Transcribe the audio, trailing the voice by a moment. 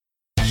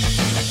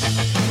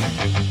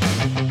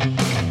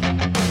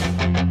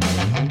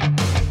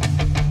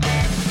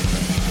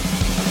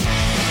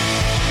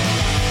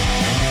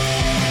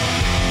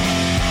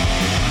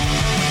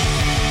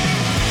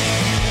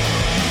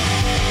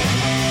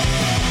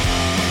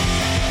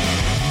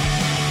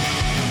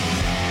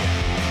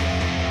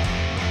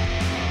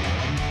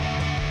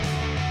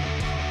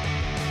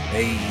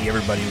Hey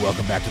everybody,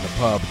 welcome back to the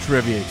Pub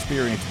Trivia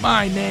Experience.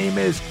 My name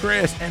is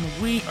Chris, and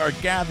we are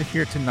gathered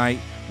here tonight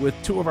with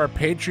two of our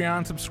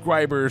Patreon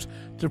subscribers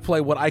to play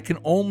what I can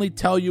only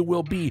tell you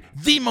will be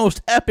the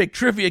most epic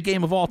trivia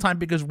game of all time,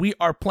 because we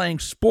are playing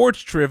sports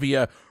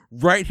trivia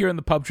right here in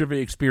the Pub Trivia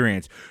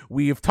Experience.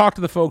 We have talked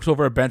to the folks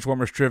over at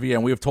Benchwarmers Trivia,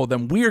 and we have told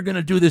them we are going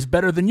to do this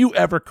better than you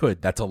ever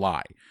could. That's a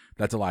lie.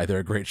 That's a lie. They're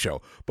a great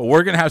show. But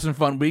we're going to have some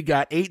fun. We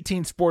got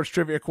 18 sports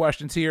trivia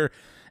questions here,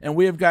 and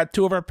we have got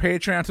two of our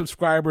Patreon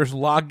subscribers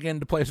logging in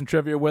to play some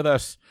trivia with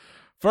us.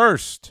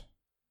 First,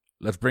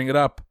 let's bring it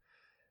up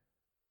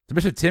to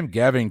Mr. Tim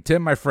Geving.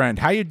 Tim, my friend,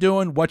 how you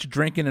doing? What you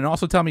drinking? And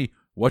also tell me,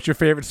 what's your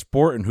favorite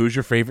sport and who's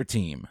your favorite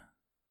team?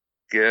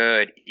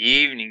 Good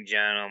evening,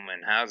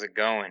 gentlemen. How's it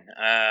going?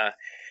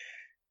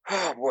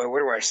 Oh boy,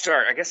 where do I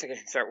start? I guess I can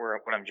start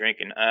what I'm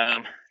drinking.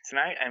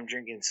 Tonight I'm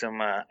drinking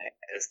some.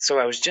 So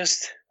I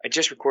just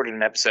recorded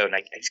an episode, and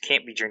I just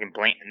can't be drinking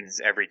Blanton's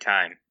every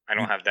time. I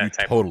don't have that you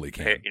type. Totally of,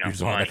 can't. You just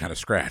don't money. have that kind of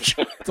scratch.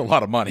 It's a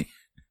lot of money.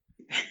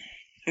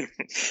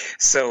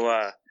 So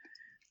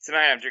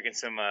tonight I'm drinking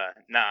some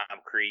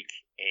Knob Creek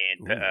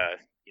and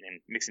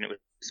mixing it with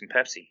some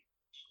Pepsi.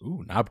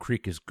 Ooh, Knob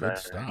Creek is good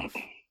stuff.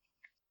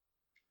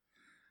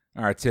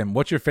 All right, Tim,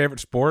 what's your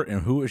favorite sport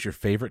and who is your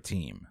favorite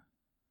team?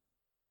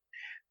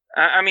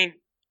 I mean,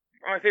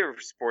 my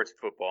favorite sport's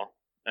football.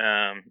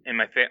 And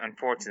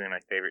unfortunately,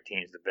 my favorite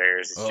team is the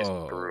Bears. It's just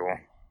brutal.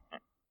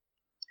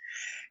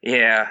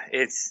 Yeah,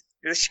 it's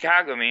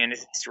Chicago, man.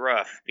 It's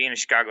rough. Being a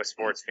Chicago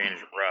sports fan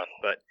is rough,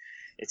 but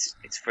it's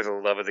for the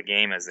love of the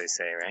game, as they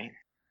say, right?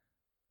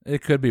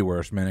 It could be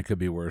worse, man. It could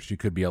be worse. You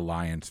could be a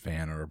Lions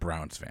fan or a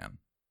Browns fan.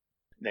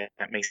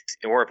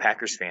 Or a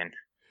Packers fan.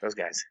 Those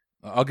guys.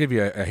 I'll give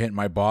you a hint.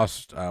 My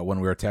boss, when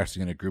we were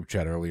texting in a group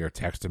chat earlier,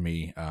 texted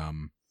me.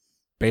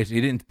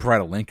 Basically, he didn't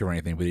provide a link or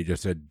anything, but he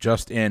just said,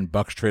 "Just in,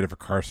 Bucks traded for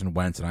Carson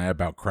Wentz," and I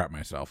about crap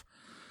myself.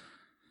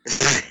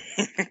 So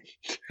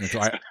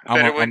better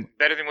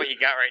than what you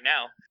got right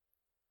now.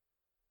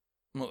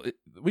 Well,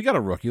 we got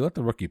a rookie. Let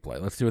the rookie play.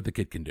 Let's see what the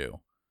kid can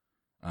do.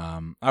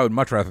 I would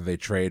much rather they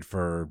trade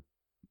for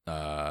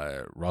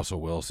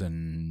Russell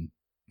Wilson.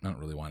 I don't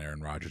really want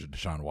Aaron Rodgers or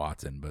Deshaun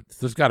Watson, but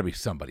there's got to be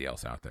somebody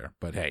else out there.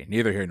 But hey,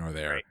 neither here nor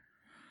there. Right.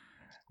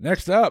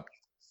 Next up,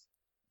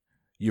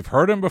 you've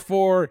heard him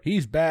before.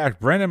 He's back.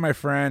 Brendan, my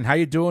friend, how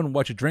you doing?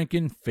 What you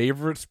drinking?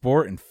 Favorite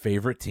sport and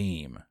favorite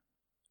team?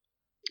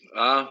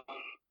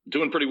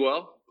 Doing pretty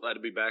well. Glad to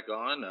be back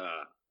on.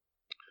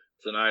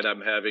 Tonight I'm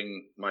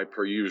having my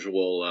per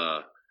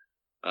usual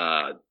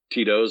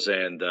Tito's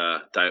and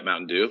Diet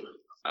Mountain Dew.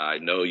 I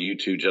know you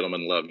two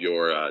gentlemen love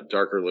your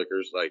darker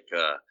liquors like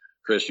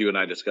Chris, you and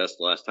I discussed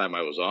the last time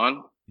I was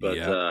on,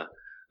 but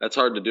that's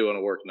hard to do on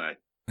a work night.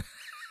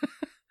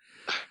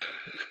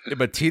 Yeah,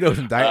 but Tito's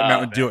and Diet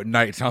Mountain Dew at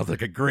night sounds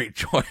like a great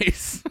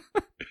choice.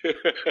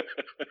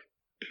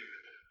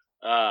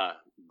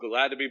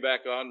 Glad to be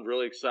back on.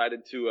 Really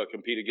excited to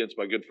compete against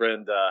my good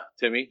friend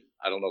Timmy.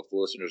 I don't know if the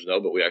listeners know,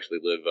 but we actually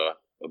live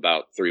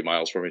about 3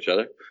 miles from each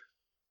other.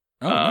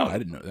 Oh, no, I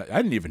didn't know that. I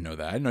didn't even know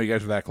that. I didn't know you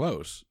guys were that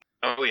close.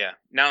 Oh, yeah.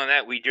 Not only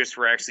that, we just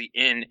were actually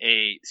in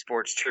a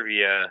sports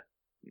trivia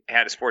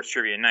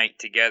night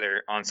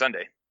together on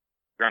Sunday.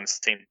 We're on the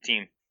same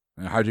team.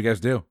 How'd you guys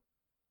do?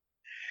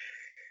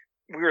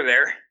 We were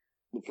there.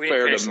 We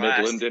fair to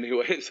Midland,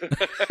 anyways.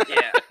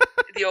 Yeah.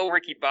 The old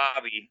Ricky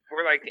Bobby.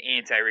 We're like the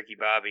anti-Ricky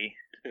Bobby.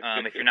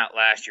 If you're not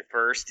last, you're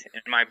first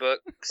in my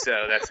book.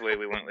 So that's the way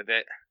we went with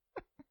it.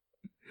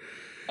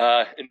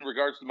 In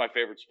regards to my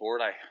favorite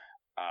sport,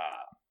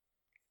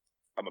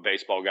 I'm a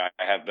baseball guy.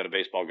 I have been a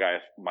baseball guy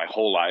my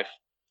whole life.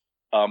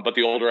 But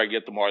the older I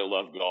get, the more I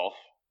love golf.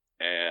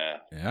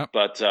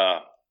 But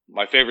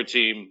my favorite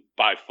team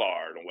by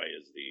far and away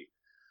is the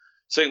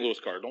St. Louis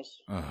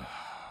Cardinals.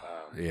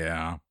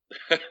 Yeah.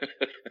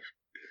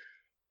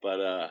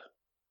 But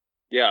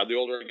the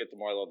older I get, the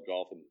more I love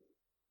golf. And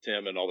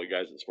Tim and all the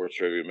guys at Sports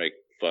Trivia make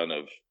fun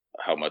of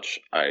how much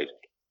I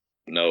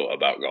know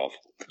about golf.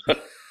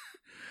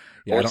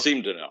 Or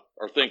seem to know,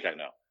 or think I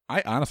know.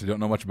 I honestly don't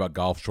know much about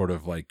golf short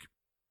of like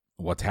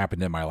what's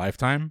happened in my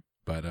lifetime,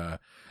 but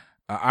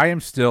I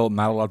am still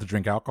not allowed to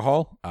drink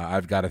alcohol.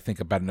 I've got to think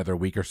about another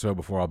week or so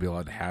before I'll be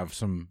allowed to have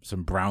some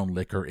brown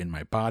liquor in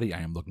my body. I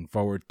am looking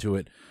forward to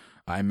it.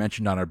 I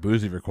mentioned on our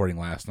boozy recording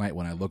last night,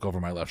 when I look over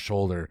my left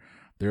shoulder,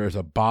 there is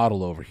a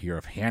bottle over here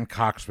of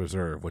Hancock's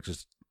Reserve, which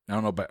is, I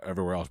don't know about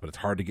everywhere else, but it's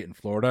hard to get in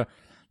Florida,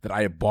 that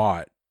I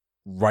bought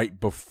right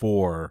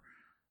before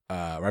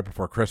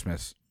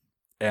Christmas.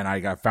 And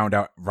I found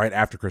out right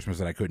after Christmas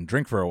that I couldn't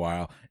drink for a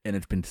while, and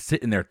it's been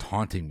sitting there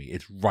taunting me.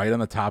 It's right on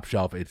the top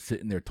shelf. It's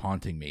sitting there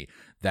taunting me.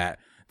 That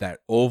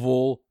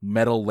oval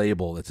metal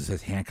label that just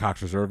says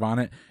Hancock's Reserve on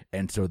it.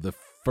 And so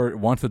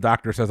once the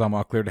doctor says I'm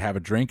all clear to have a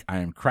drink, I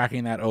am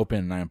cracking that open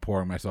and I am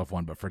pouring myself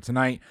one. But for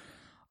tonight,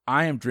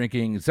 I am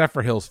drinking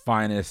Zephyrhill's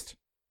Finest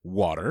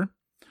water.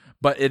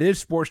 But it is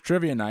sports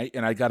trivia night,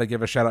 and I got to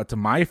give a shout out to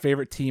my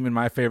favorite team and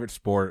my favorite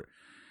sport,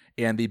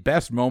 and the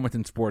best moment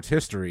in sports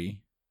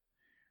history,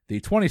 the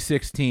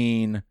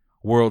 2016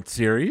 World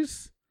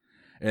Series.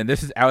 And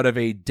this is out of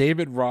a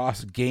David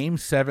Ross Game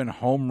 7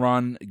 home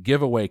run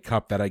giveaway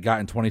cup that I got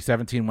in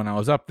 2017 when I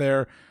was up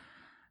there.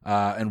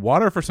 And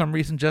water, for some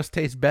reason, just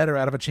tastes better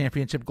out of a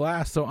championship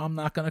glass, so I'm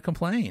not going to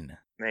complain.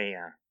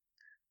 I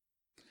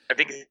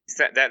think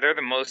that they're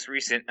the most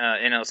recent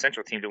NL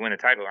Central team to win a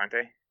title, aren't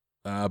they?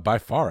 By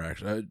far,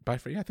 actually.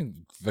 Yeah, I think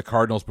the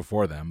Cardinals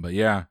before them, but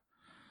yeah.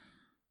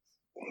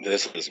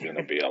 This is going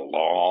to be a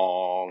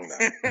long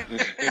night.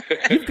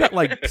 You've got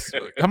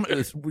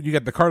you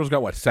got the Cardinals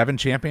got what, 7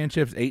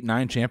 championships, 8,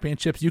 9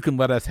 championships? You can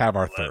let us have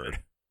our 11. third.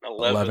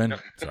 11.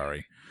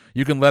 Sorry.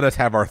 You can let us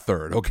have our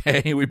third,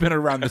 okay? We've been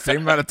around the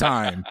same amount of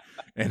time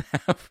and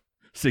have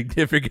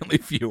significantly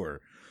fewer.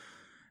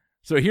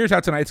 So here's how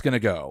tonight's going to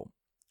go.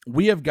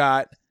 We have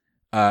got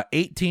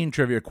 18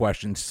 trivia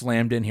questions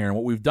slammed in here, and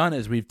what we've done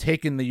is we've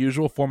taken the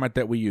usual format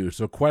that we use.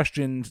 So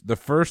questions, the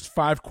first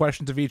 5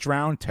 questions of each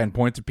round, 10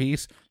 points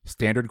apiece,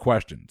 standard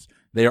questions.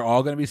 They are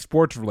all going to be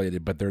sports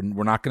related, but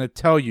we're not going to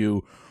tell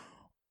you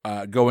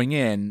going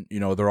in,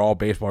 they're all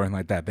baseball or anything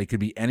like that. They could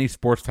be any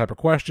sports type of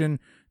question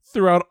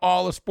throughout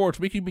all the sports.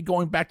 We could be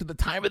going back to the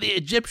time of the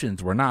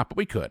Egyptians. We're not, but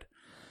we could.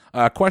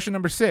 Question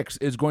number 6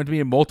 is going to be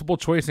a multiple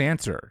choice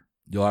answer.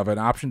 You'll have an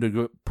option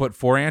to put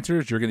 4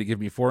 answers. You're going to give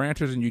me 4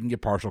 answers, and you can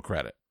get partial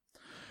credit.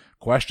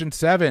 Question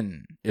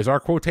 7 is our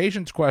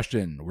quotations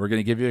question. We're going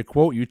to give you a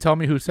quote. You tell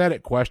me who said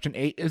it. Question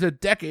 8 is a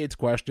decades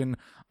question.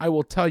 I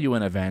will tell you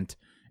an event,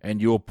 and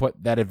you will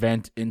put that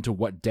event into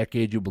what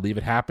decade you believe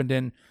it happened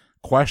in.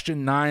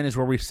 Question 9 is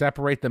where we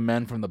separate the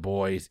men from the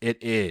boys. It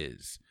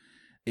is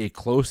a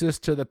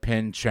closest to the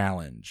pin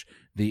challenge.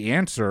 The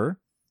answer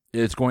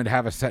is going to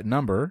have a set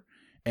number,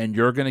 and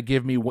you're going to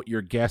give me what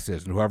your guess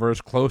is, and whoever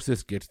is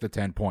closest gets the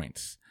 10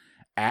 points.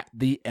 At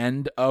the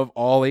end of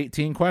all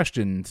 18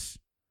 questions,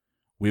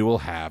 we will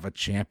have a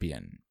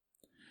champion.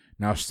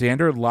 Now,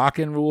 standard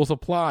lock-in rules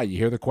apply. You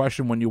hear the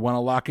question when you want to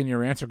lock in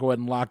your answer, go ahead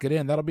and lock it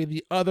in. That'll be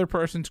the other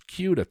person's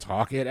cue to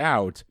talk it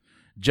out.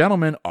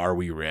 Gentlemen, are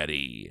we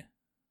ready?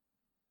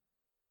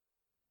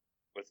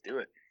 Let's do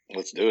it.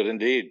 Let's do it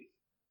indeed.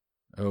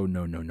 Oh,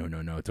 no.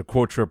 It's a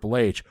quote Triple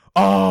H.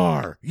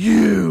 Are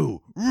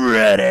you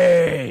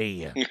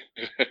ready?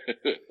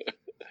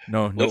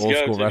 No Let's old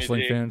go, school Timmy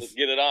wrestling G. fans? Let's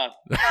get it on.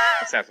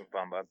 Let's have some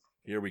fun, bud.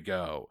 Here we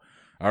go.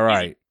 All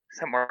right. Is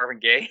that Marvin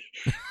Gaye?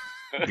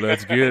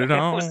 Let's get it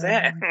on. What's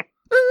that?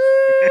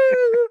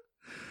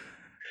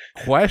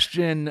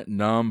 Question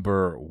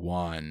number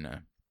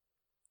 1.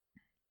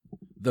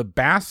 The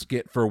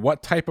basket for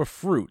what type of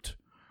fruit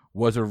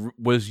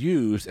was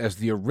used as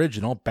the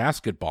original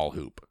basketball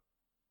hoop?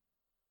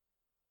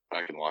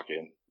 I can lock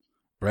in.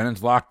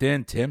 Brennan's locked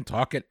in. Tim,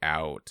 talk it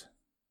out.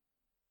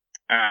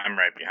 I'm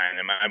right behind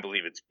him. I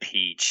believe it's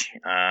peach.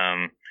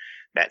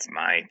 That's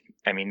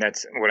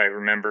what I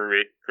remember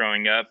it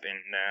growing up,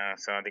 and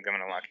so I think I'm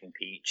going to lock in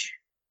peach.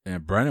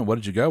 And Brennan, what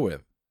did you go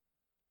with?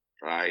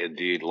 I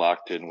indeed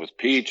locked in with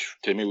peach.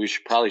 Timmy, we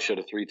should have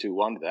 3-2-1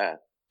 to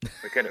that.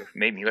 We could have.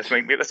 Maybe. Let's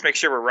make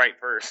sure we're right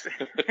first.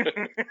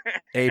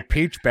 A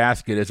peach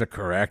basket is a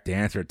correct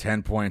answer.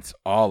 10 points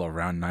all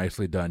around.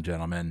 Nicely done,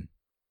 gentlemen.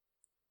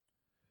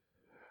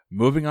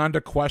 Moving on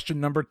to question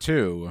number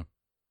 2.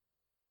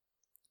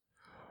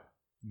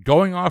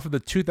 Going off of the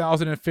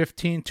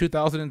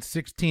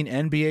 2015-2016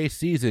 NBA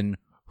season,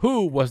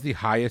 who was the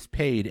highest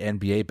paid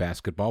NBA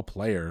basketball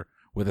player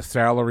with a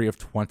salary of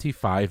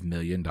 $25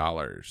 million? I'll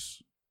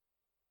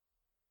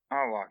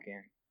lock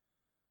in.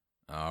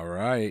 All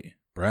right.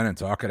 Brennan,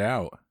 talk it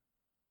out.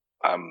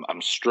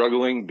 I'm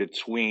struggling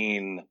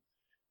between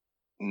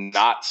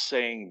not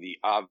saying the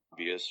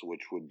obvious,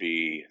 which would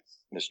be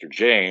Mr.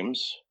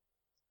 James,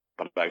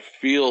 but I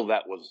feel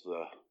that was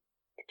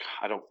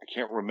I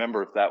can't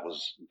remember if that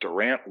was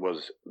Durant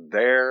was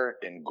there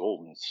in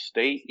Golden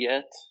State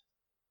yet.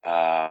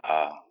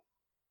 I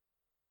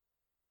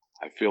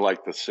feel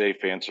like the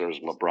safe answer is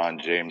LeBron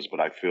James,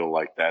 but I feel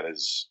like that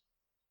is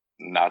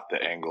not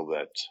the angle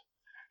that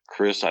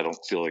Chris, I don't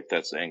feel like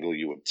that's the angle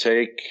you would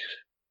take.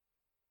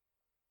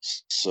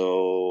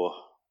 So,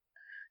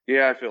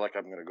 yeah, I feel like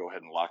I'm going to go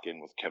ahead and lock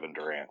in with Kevin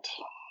Durant.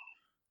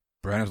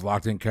 Brennan's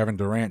locked in Kevin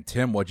Durant.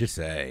 Tim, what'd you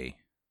say?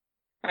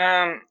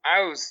 I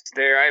was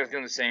there. I was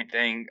doing the same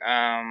thing.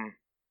 I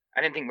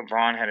didn't think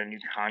LeBron had a new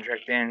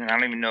contract then. I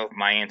don't even know if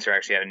my answer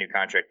actually had a new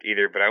contract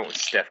either, but I went with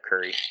Steph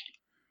Curry.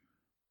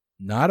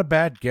 Not a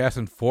bad guess.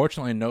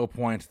 Unfortunately, no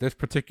points. This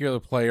particular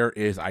player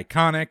is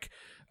iconic.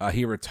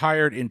 He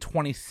retired in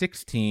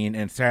 2016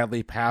 and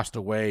sadly passed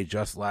away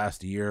just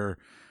last year.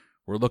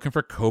 We're looking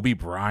for Kobe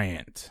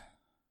Bryant.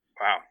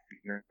 Wow. I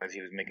didn't realize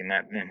he was making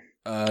that then.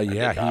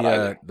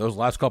 Those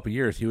last couple of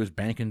years, he was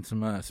banking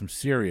some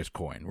serious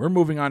coin. We're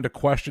moving on to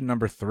question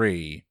number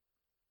 3.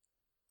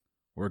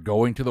 We're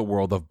going to the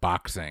world of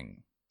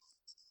boxing.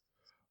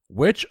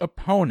 Which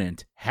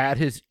opponent had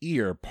his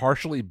ear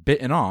partially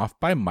bitten off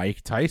by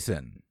Mike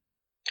Tyson?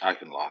 I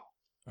can lock.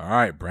 All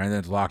right,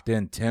 Brandon's locked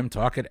in. Tim,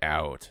 talk it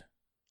out.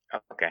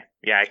 Okay.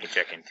 Yeah, I can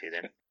check in too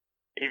then.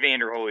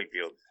 Evander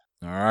Holyfield.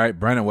 All right,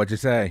 Brennan, what'd you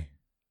say?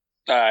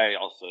 I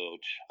also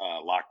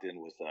locked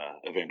in with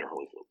Evander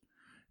Holyfield.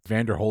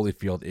 Vander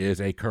Holyfield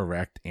is a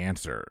correct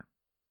answer.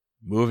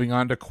 Moving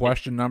on to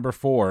question number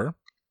 4.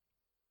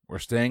 We're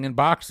staying in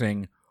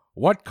boxing.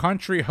 What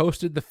country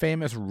hosted the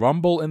famous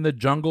Rumble in the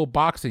Jungle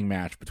boxing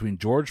match between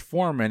George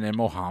Foreman and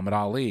Muhammad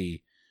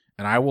Ali?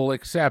 And I will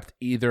accept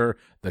either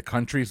the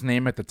country's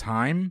name at the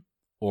time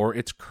or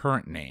its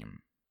current name.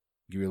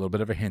 Give you a little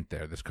bit of a hint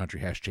there. This country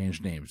has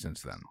changed names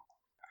since then.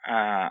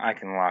 I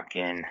can lock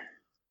in.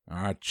 All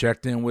right,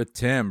 checked in with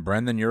Tim.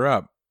 Brendan, you're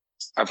up.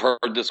 I've heard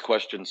this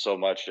question so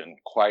much and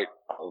quite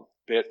a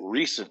bit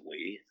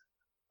recently,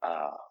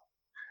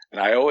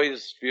 and I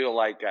always feel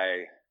like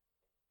I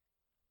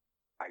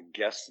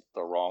guessed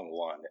the wrong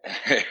one.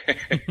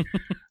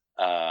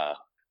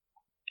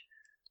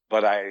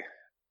 But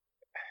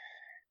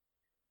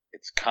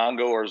it's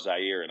Congo or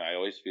Zaire, and I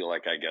always feel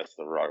like I guessed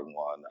the wrong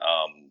one.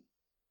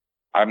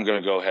 I'm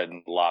going to go ahead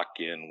and lock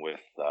in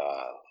with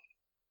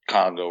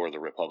Congo or the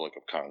Republic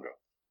of Congo.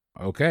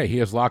 Okay, he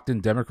has locked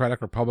in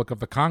Democratic Republic of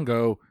the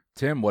Congo.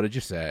 Tim, what did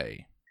you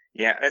say?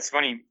 Yeah, that's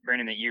funny,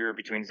 Brandon, that you were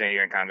between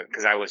Zaire and Congo,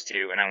 because I was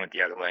too, and I went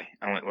the other way.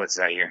 I went with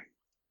Zaire.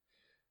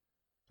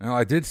 Well,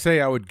 I did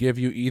say I would give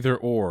you either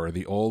or,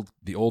 the old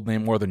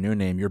name or the new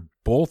name. You're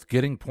both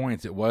getting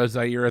points. It was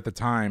Zaire at the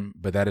time,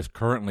 but that is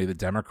currently the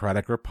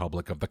Democratic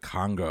Republic of the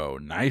Congo.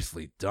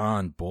 Nicely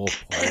done,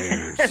 both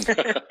players.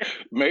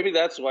 Maybe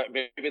that's why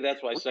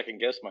I second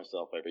guess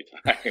myself every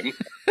time.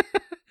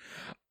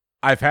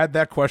 I've had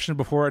that question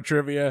before at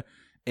trivia,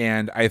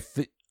 and I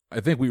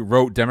think we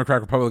wrote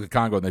Democratic Republic of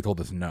Congo, and they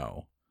told us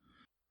no.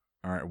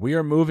 All right, we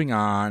are moving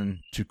on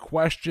to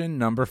question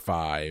number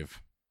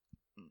 5.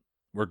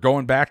 We're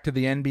going back to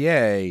the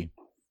NBA.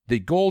 The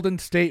Golden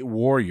State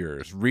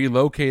Warriors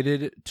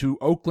relocated to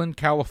Oakland,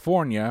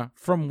 California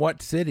from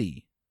what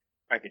city?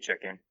 I could check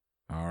in.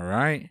 All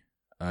right.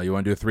 You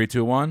want to do a 3,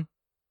 2, 1?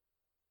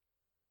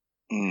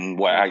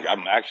 Well,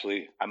 I'm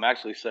actually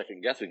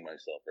second guessing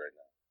myself right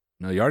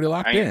now. No, you already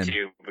locked I in. am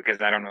too,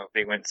 because I don't know if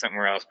they went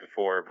somewhere else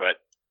before,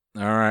 but...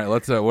 All right,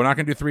 let's. We're not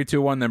going to do 3,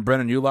 2, 1. Then,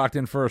 Brennan, you locked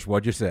in first.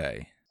 What'd you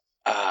say?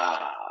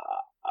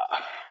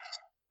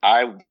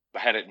 I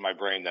had it in my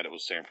brain that it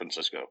was San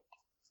Francisco.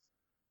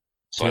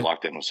 So Tim? I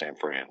locked in with San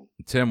Fran.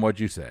 Tim, what'd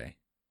you say?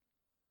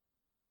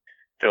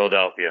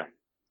 Philadelphia.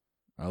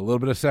 A little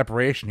bit of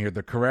separation here.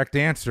 The correct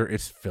answer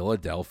is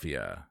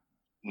Philadelphia.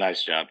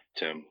 Nice job,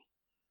 Tim.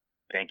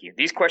 Thank you.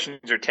 These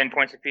questions are 10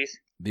 points apiece?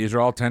 These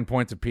are all 10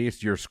 points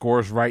apiece. Your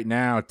scores right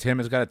now, Tim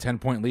has got a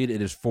 10-point lead.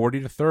 It is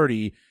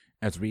 40-30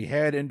 as we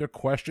head into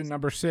question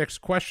number 6.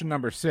 Question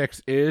number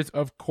 6 is,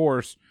 of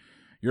course,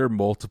 your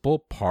multiple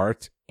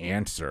part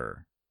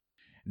answer.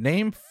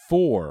 Name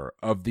 4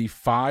 of the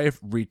 5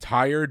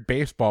 retired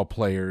baseball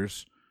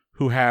players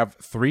who have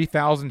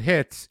 3,000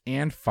 hits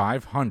and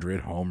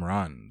 500 home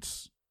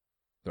runs.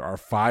 There are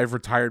 5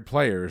 retired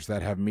players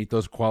that have meet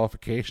those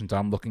qualifications.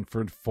 I'm looking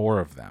for 4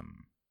 of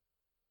them.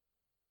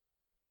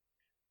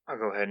 I'll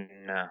go ahead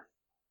and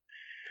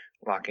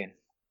lock in.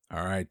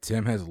 All right,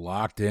 Tim has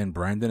locked in.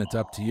 Brendan, it's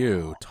up to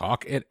you.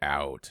 Talk it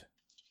out.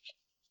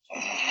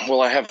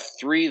 Well, I have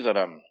 3 that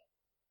I'm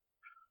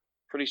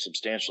pretty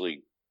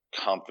substantially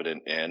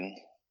confident in.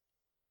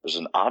 There's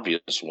an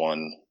obvious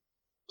one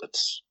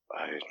that's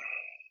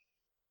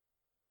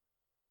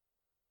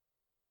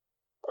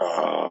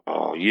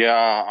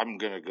I'm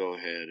gonna go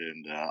ahead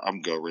and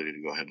I'm ready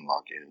to go ahead and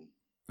lock in.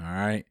 All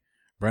right,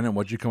 Brendan,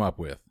 what'd you come up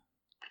with?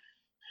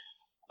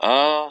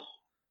 I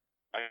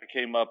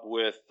came up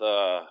with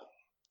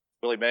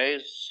Willie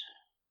Mays,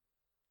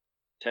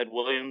 Ted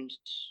Williams,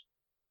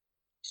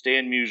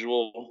 Stan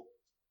Musial,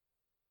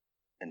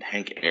 and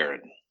Hank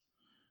Aaron.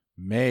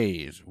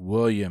 Mays,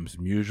 Williams,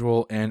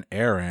 Musial, and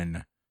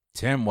Aaron.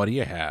 Tim, what do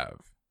you have?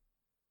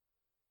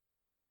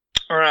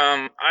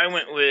 I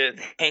went with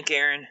Hank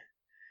Aaron.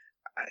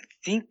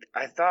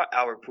 I thought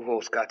Albert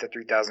Pujols got to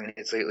 3,000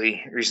 hits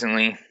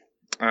recently.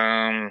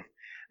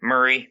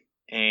 Murray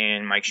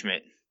and Mike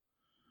Schmidt.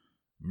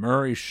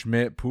 Murray,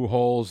 Schmidt,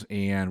 Pujols,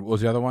 and what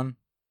was the other one?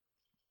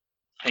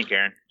 Hank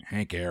Aaron.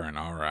 Hank Aaron,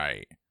 all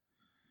right.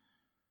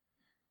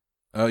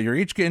 You're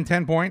each getting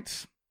 10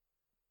 points.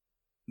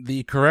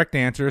 The correct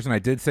answers, and I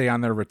did say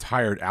on there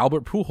retired,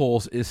 Albert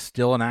Pujols is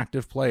still an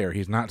active player.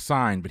 He's not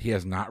signed, but he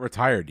has not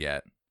retired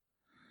yet.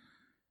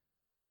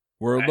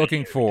 We're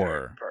looking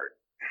for...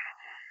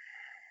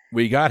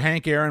 We got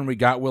Hank Aaron, we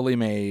got Willie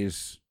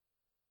Mays,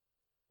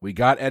 we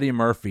got Eddie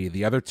Murphy.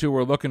 The other 2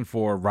 we're looking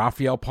for,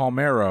 Rafael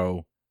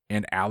Palmeiro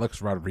and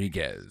Alex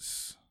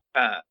Rodriguez.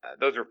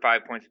 Those are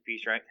 5 points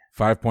apiece, right?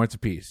 5 points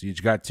apiece. You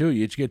each got 2.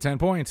 You each get 10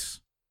 points.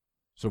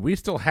 So we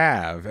still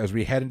have, as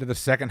we head into the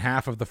second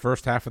half of the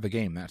first half of the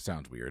game, that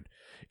sounds weird.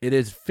 It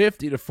is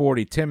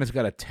 50-40. Tim has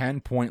got a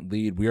 10-point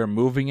lead. We are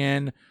moving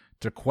in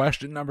to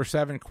question number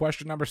 7.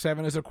 Question number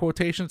 7 is a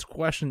quotations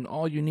question.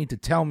 All you need to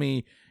tell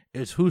me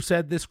is who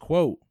said this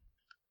quote.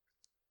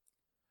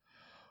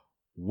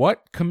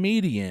 What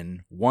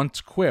comedian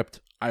once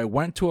quipped, "I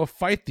went to a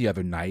fight the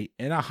other night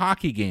and a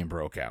hockey game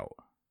broke out"?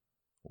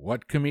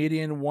 What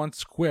comedian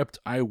once quipped,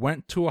 "I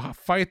went to a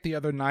fight the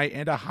other night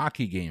and a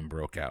hockey game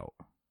broke out"?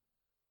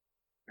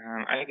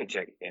 I can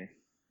check in.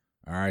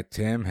 All right,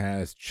 Tim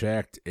has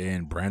checked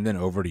in. Brendan,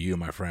 over to you,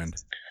 my friend.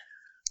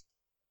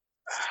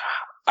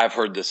 I've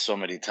heard this so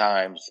many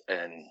times,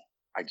 and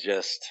I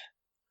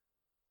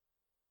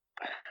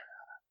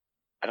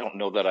don't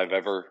know that I've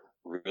ever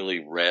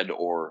really read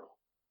or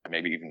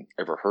maybe even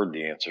ever heard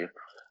the answer.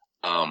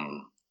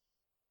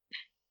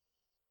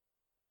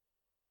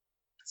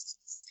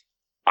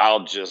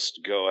 I'll just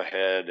go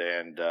ahead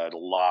and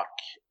lock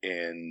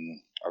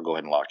in. I'll go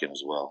ahead and lock in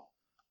as well.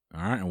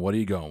 All right, and what are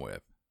you going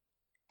with?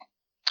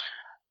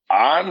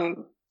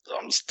 I'm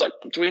stuck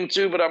between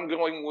two, but I'm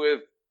going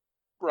with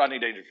Rodney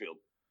Dangerfield.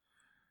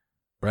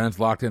 Brendan's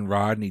locked in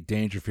Rodney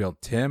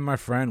Dangerfield. Tim, my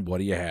friend, what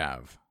do you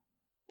have?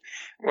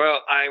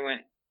 Well, I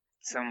went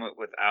somewhat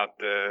without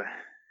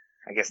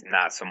I guess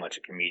not so much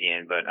a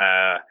comedian, but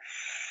I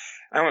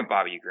went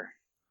Bob Uecker.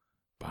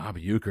 Bob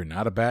Uecker,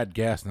 not a bad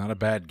guess, not a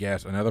bad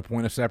guess. Another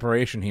point of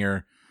separation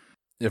here.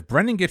 If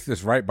Brendan gets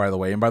this right, by the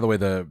way, and by the way,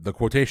 the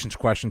quotations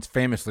question's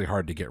famously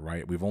hard to get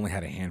right. We've only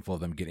had a handful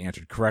of them get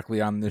answered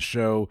correctly on this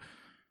show.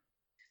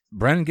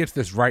 Brendan gets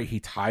this right, he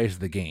ties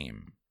the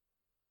game.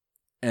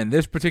 And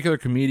this particular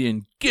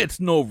comedian gets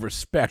no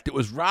respect. It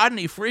was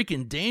Rodney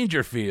freaking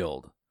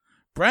Dangerfield.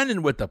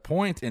 Brendan with the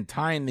point and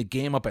tying the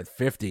game up at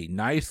 50.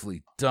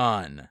 Nicely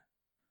done.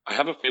 I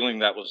have a feeling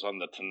that was on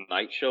the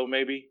Tonight Show,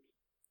 maybe.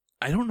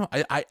 I don't know.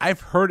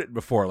 I've heard it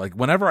before. Like,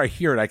 whenever I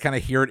hear it, I kind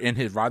of hear it in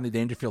his Rodney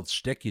Dangerfield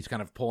shtick. He's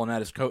kind of pulling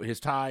out his coat, his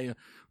tie.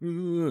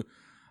 Yes,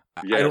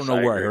 I don't know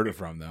where I heard it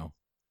from, though.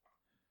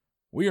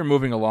 We are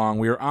moving along.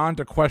 We are on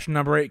to question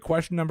number 8.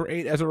 Question number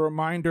 8, as a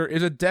reminder,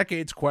 is a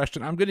decades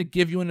question. I'm going to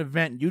give you an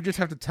event. You just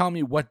have to tell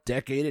me what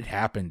decade it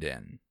happened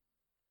in.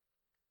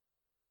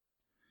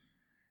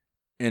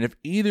 And if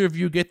either of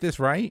you get this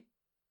right,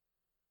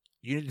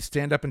 you need to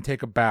stand up and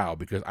take a bow,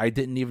 because I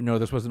didn't even know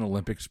this was an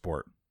Olympic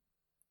sport.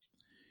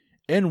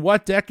 In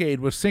what decade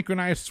was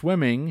synchronized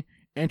swimming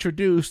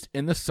introduced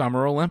in the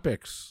Summer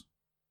Olympics?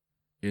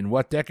 In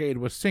what decade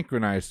was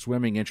synchronized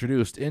swimming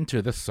introduced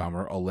into the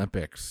Summer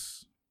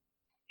Olympics?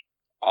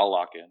 I'll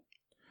lock in.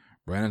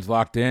 Brandon's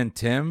locked in.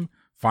 Tim,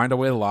 find a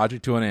way to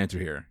logic to an answer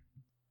here.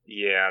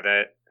 Yeah,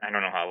 I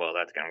don't know how well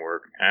that's going to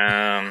work.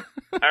 I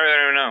really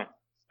don't know.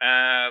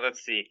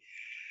 Let's see.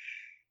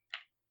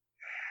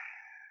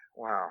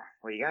 Wow.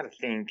 Well, you got to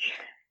think.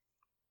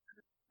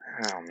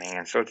 Oh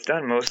man. So it's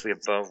done mostly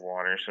above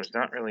water, so it's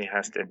not really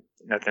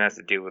nothing has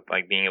to do with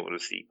like being able to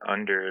see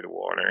under the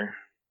water.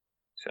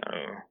 So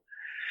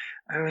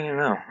I don't even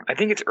know. I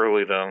think it's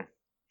early though.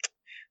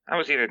 I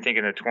was either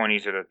thinking the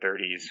 20s or the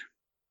 30s.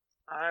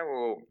 I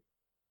will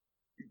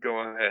go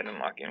ahead and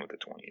lock in with the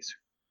 20s.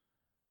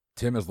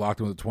 Tim is locked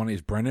in with the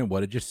 20s. Brendan,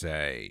 what did you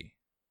say?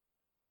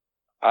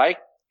 I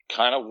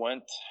kind of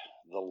went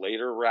the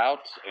later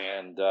route,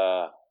 and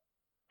I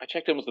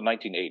checked in with the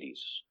 1980s.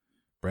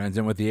 Brandon's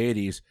in with the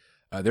 80s.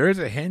 There is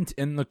a hint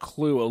in the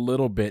clue a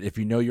little bit. If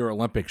you know your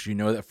Olympics, you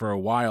know that for a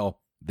while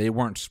they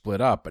weren't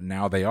split up, but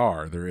now they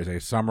are. There is a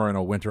summer and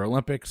a winter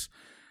Olympics.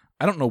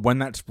 I don't know when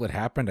that split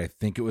happened. I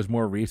think it was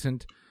more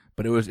recent,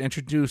 but it was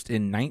introduced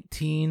in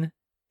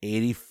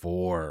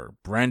 1984.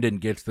 Brendan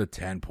gets the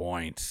 10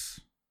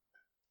 points.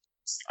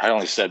 I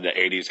only said the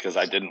 80s because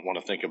I didn't want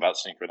to think about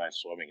synchronized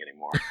swimming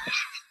anymore.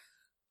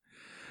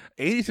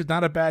 80s is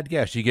not a bad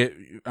guess. You get,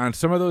 on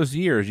some of those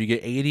years, you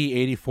get 80,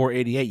 84,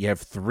 88. You have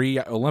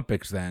 3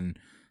 Olympics then.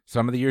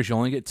 Some of the years you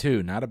only get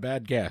 2. Not a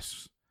bad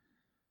guess.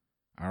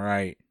 All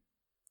right.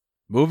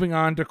 Moving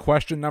on to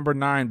question number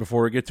 9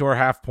 before we get to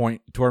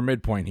our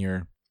midpoint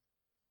here.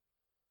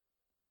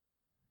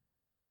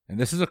 And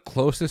this is a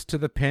closest to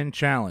the pin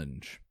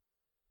challenge.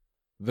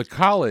 The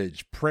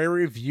college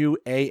Prairie View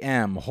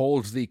AM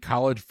holds the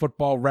college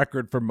football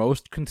record for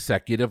most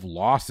consecutive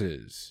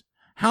losses.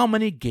 How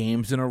many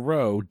games in a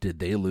row did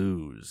they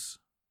lose?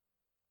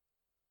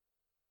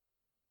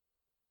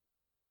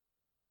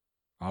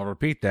 I'll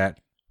repeat that.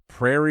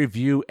 Prairie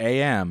View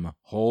AM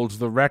holds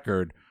the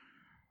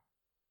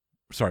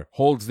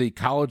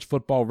college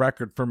football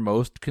record for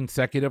most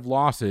consecutive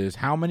losses.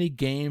 How many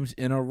games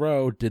in a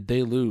row did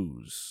they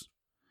lose?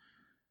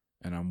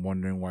 And I'm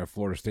wondering why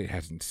Florida State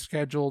hasn't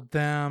scheduled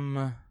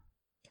them.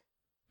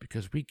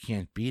 Because we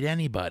can't beat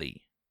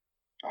anybody.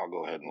 I'll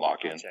go ahead and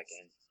lock in. Check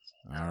in.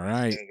 All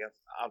right. There you go.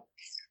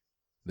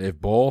 They've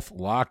both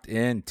locked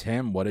in.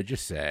 Tim, what did you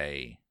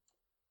say?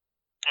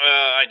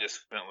 I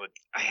just went with.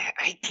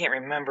 I can't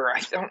remember.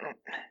 I don't know.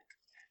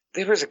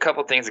 There was a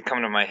couple things that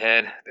come to my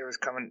head. There was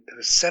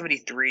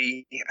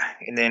 73,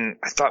 and then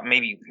I thought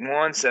maybe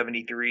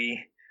 173.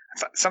 I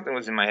thought something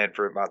was in my head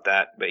for about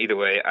that, but either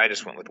way, I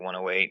just went with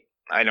 108.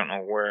 I don't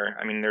know where.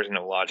 I mean, there's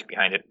no logic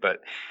behind it, but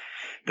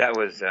that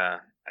was. I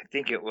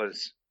think it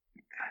was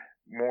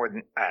more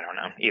than. I don't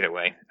know. Either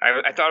way,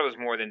 I thought it was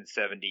more than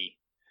 70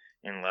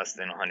 and less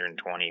than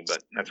 120,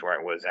 but that's where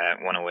I was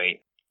at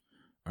 108.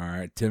 All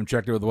right, Tim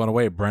checked it with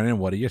 108. Brennan,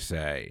 what do you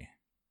say?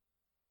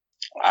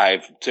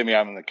 Timmy,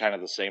 I'm in kind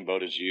of the same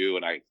boat as you,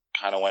 and I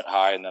kind of went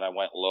high, and then I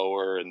went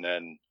lower, and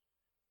then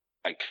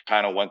I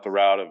kind of went the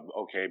route of,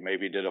 okay,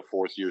 maybe did a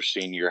fourth-year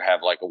senior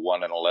have like a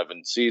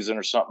 1-11 season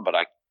or something, but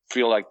I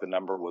feel like the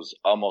number was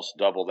almost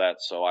double that,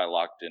 so I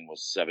locked in with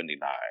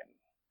 79.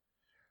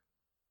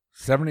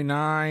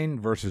 79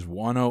 versus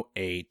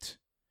 108.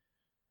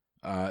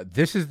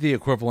 This is the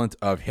equivalent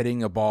of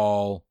hitting a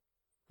ball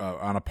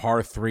on a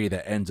par 3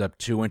 that ends up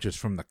 2 inches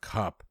from the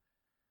cup.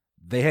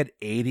 They had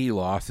 80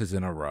 losses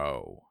in a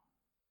row.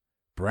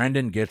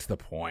 Brendan gets the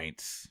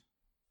points.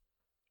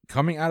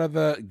 Going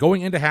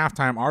into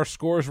halftime, our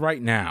scores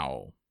right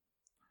now.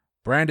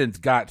 Brandon's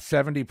got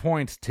 70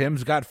 points.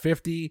 Tim's got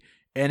 50,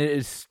 and it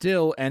is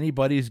still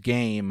anybody's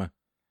game.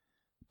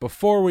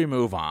 Before we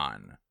move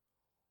on,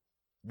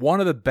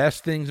 one of the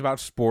best things about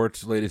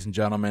sports, ladies and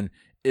gentlemen,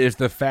 is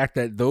the fact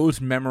that those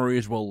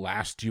memories will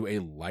last you a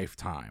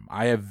lifetime.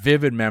 I have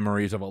vivid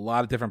memories of a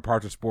lot of different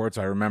parts of sports.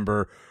 I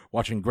remember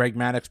watching Greg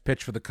Maddux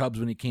pitch for the Cubs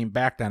when he came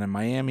back down in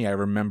Miami. I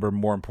remember,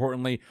 more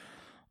importantly,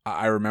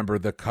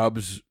 the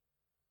Cubs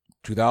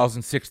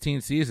 2016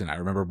 season. I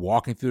remember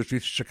walking through the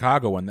streets of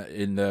Chicago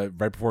in the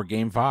right before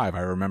Game 5. I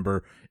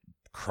remember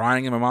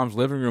crying in my mom's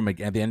living room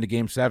at the end of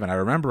Game 7. I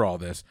remember all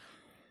this.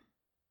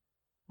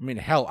 I mean,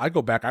 hell, I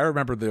go back. I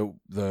remember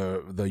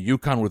the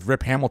Yukon with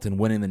Rip Hamilton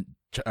winning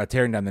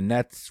tearing down the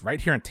Nets right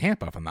here in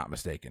Tampa, if I'm not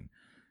mistaken.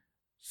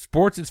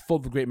 Sports is full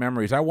of great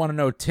memories. I want to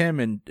know, Tim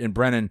and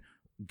Brennan,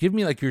 give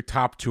me like your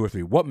top 2 or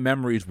 3. What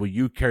memories will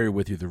you carry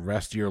with you the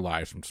rest of your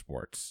lives from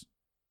sports?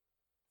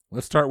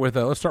 Let's start with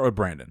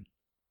Brandon.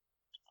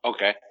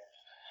 Okay.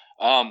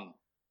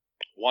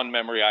 One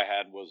memory I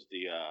had was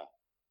the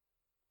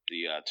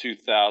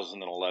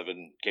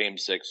 2011 Game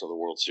 6 of the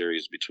World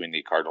Series between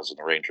the Cardinals and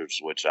the Rangers,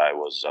 which I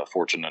was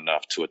fortunate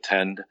enough to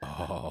attend.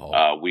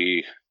 Oh.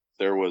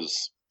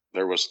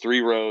 There was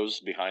 3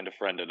 rows behind a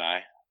friend and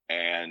I,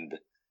 and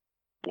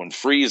when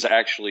Freeze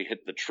actually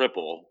hit the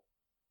triple,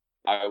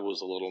 I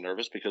was a little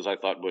nervous because I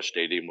thought Busch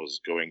Stadium was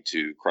going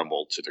to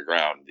crumble to the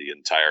ground. The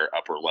entire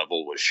upper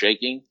level was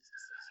shaking.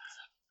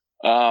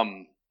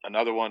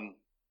 Another one,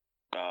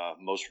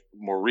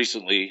 more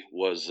recently,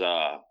 was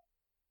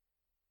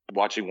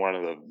watching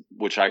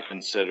which I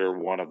consider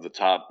one of the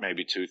top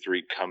maybe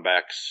 2-3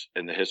 comebacks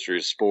in the history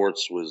of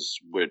sports, was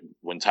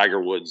when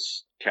Tiger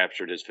Woods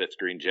captured his 5th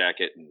green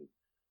jacket and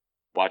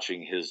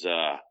watching him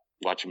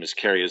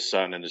carry his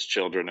son and his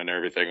children and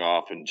everything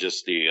off, and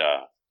just the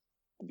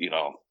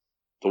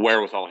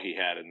wherewithal he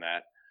had in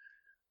that.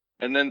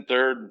 And then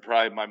third,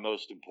 probably my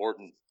most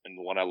important and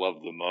the one I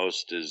love the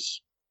most is,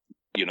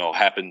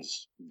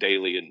 happens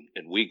daily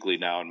and weekly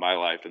now in my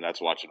life, and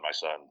that's watching my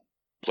son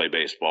play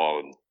baseball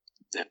and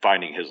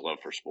finding his love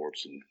for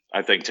sports. And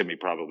I think Timmy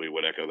probably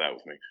would echo that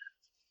with me.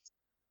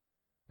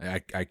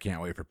 I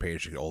can't wait for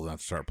Paige to get old enough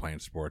to start playing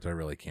sports. I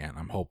really can't.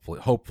 I'm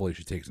hopefully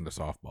she takes into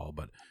softball.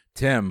 But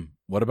Tim,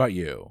 what about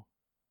you?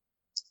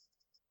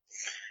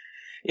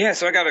 Yeah,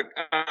 so I got a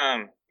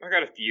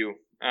few.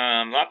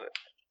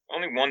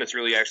 Only one that's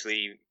really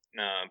actually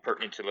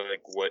pertinent to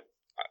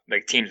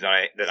like teams that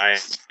I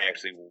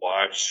actually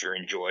watch or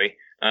enjoy.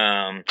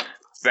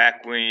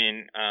 Back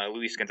when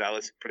Luis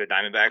Gonzalez for the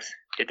Diamondbacks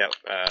hit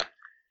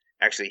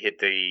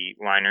the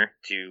liner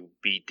to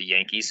beat the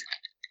Yankees.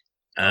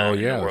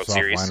 In the World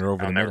Series. Liner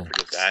over I'll the never middle.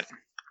 forget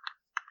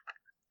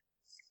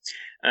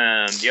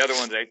that. The other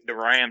one's the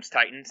Rams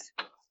Titans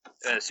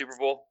Super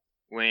Bowl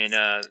when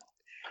the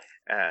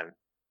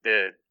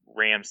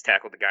Rams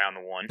tackled the guy on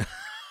the 1.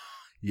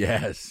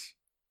 Yes.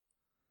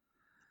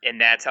 And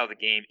that's how the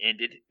game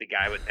ended. The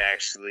guy was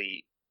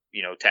actually,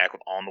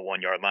 tackled on the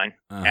 1 yard line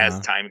as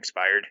time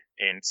expired.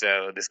 And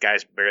so this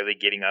guy's barely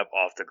getting up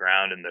off the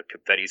ground and the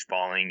confetti's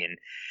falling, and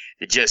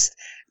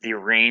the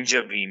range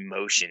of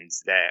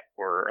emotions that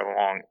were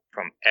along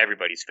from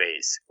everybody's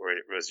face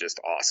was just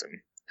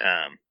awesome.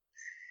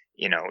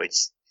 It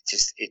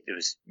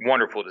was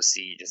wonderful to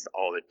see just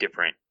all the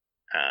different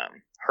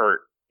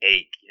hurt,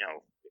 ache,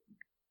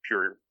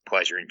 pure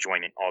pleasure,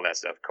 enjoyment, all that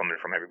stuff coming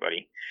from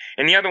everybody.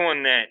 And the other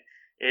one that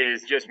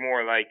is just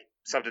more like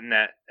something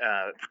that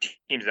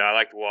teams that I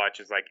like to watch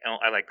is I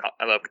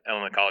love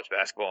Illinois college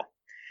basketball.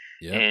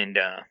 Yeah. And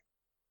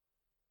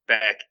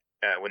back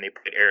when they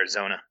played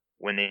Arizona,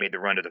 when they made the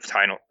run to the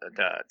final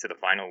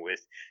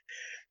with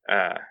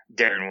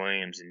Darren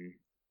Williams and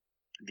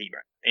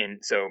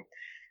so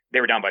they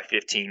were down by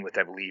 15 with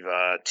I believe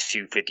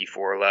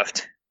 2:54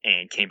 left,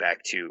 and came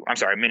back to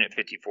a minute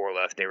 54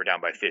 left. They were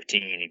down by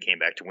 15 and came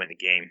back to win the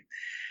game,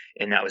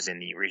 and that was in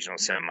the regional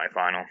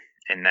semifinal.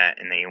 And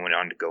they went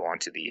on to go on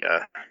to the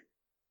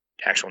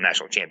actual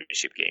national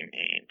championship game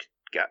and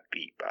got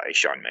beat by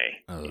Sean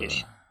May.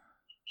 His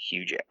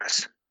huge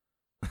ass.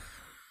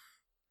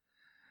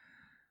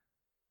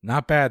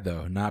 Not bad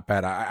though. Not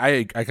bad.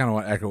 I kind of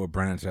want to echo what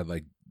Brennan said.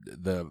 Like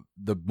the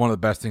one of the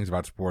best things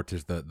about sports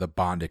is the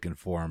bond it can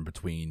form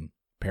between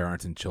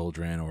parents and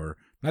children, or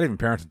not even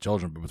parents and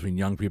children, but between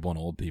young people and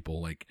old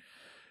people. Like,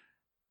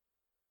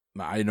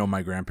 I know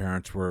my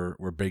grandparents were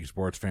big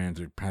sports fans.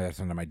 They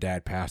passed on to my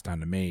dad, passed on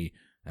to me,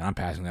 and I'm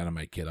passing that on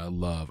my kid. I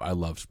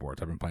love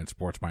sports. I've been playing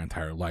sports my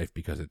entire life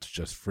because it's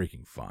just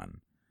freaking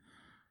fun.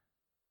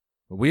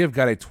 But we have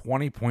got a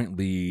 20-point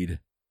lead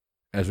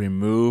as we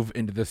move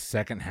into the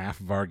second half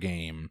of our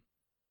game.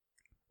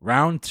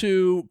 Round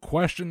 2,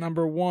 question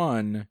number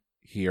 1.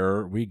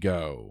 Here we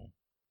go.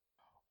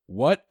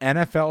 What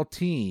NFL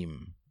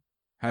team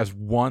has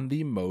won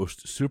the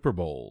most Super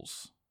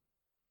Bowls?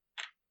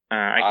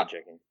 I can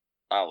check in.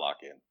 I'll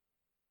lock in.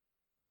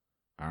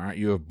 All right,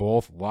 you have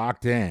both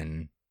locked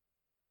in.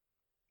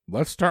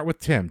 Let's start with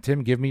Tim.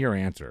 Tim, give me your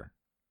answer.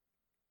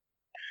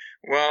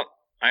 Well,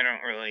 I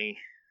don't really.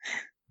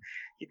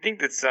 You think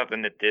that's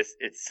something that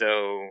it's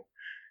so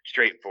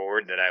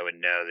straightforward that I would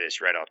know this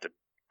right off the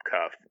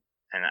cuff,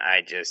 and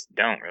I just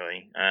don't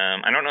really.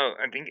 I don't know.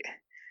 I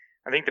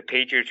think the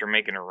Patriots are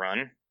making a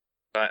run,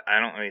 but I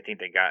don't think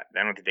they got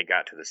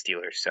to the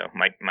Steelers. So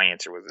my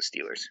answer was the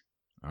Steelers.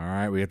 All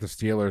right, we got the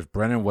Steelers.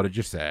 Brennan, what did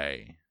you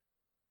say?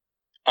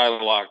 I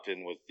locked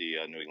in with the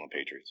New England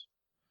Patriots.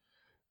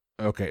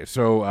 Okay,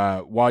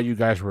 so while you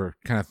guys were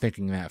kind of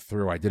thinking that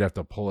through, I did have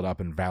to pull it up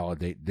and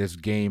validate. This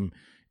game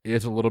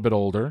is a little bit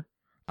older.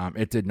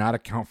 It did not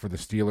account for the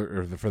Steelers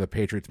or for the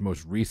Patriots'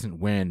 most recent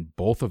win.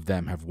 Both of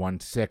them have won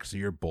 6, so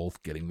you're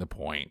both getting the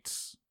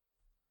points.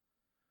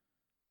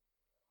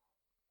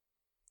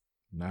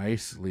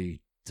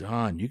 Nicely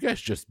done. You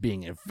guys just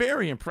being a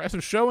very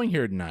impressive showing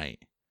here tonight.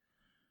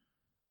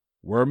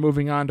 We're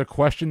moving on to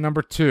question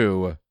number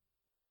 2.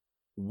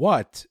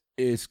 What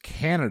is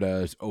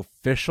Canada's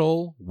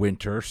official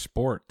winter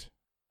sport?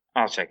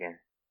 I'll check in.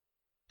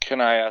 Can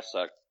I ask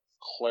a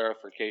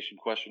clarification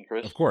question,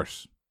 Chris? Of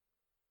course.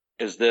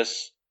 Is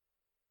this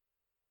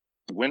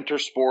winter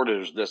sport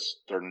or is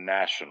this their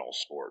national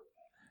sport?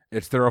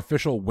 It's their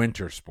official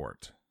winter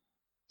sport.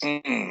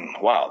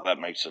 Wow, that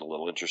makes it a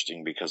little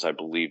interesting because I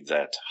believe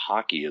that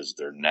hockey is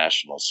their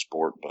national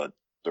sport, but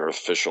their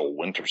official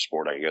winter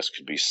sport, I guess,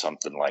 could be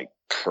something like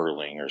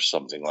curling or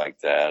something like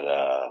that.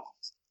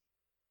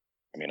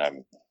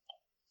 I'm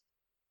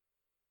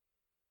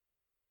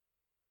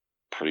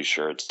pretty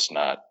sure it's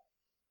not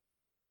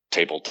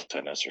table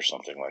tennis or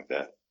something like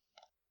that.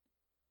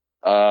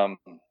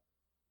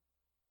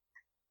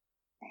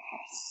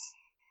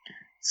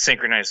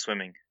 Synchronized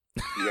swimming.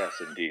 Yes,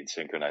 indeed,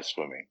 synchronized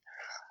swimming.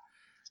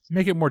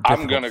 Make it more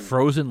difficult.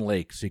 Frozen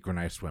lake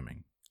synchronized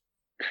swimming.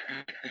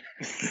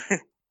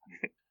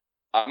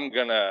 I'm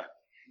gonna.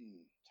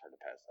 It's hard to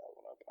pass that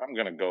one up. I'm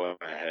gonna go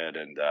ahead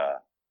and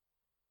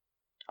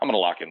I'm gonna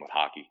lock in with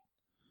hockey.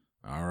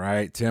 All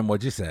right, Tim,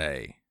 what'd you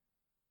say?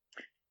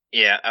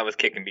 Yeah, I was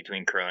kicking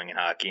between curling and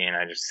hockey, and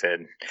I just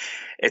said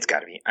it's got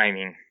to be. I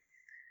mean,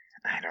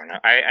 I don't know.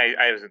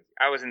 I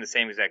was in the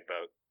same exact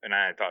boat, and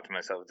I thought to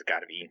myself, it's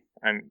got to be.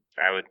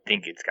 I would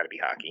think it's got to be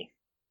hockey.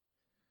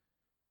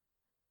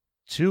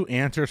 2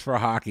 answers for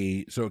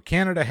hockey. So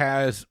Canada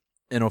has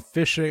an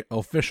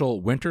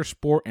official winter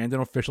sport and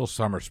an official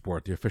summer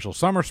sport. The official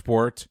summer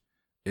sport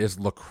is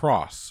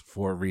lacrosse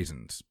for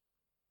reasons.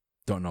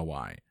 Don't know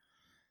why.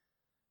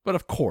 But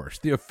of course,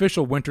 the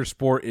official winter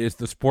sport is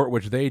the sport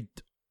which they...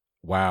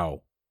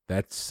 Wow.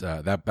 That's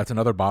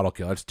another bottle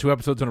kill. That's 2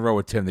 episodes in a row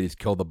with Tim that he's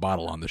killed the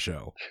bottle on the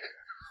show.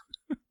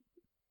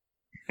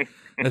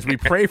 As we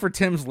pray for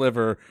Tim's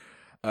liver,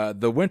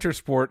 the winter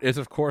sport is,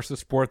 of course, the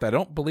sport that I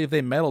don't believe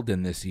they medaled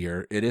in this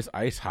year. It is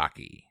ice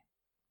hockey.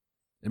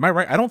 Am I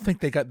right? I don't think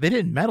they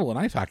didn't medal in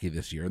ice hockey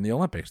this year in the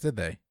Olympics, did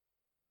they?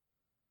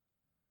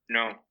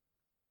 No.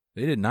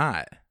 They did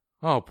not.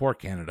 Oh, poor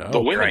Canada.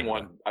 The women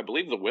won. I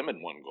believe the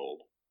women won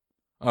gold.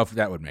 Oh,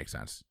 that would make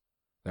sense.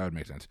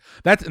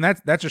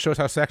 That just shows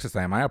how sexist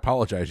I am. I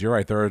apologize. You're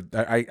right.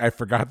 I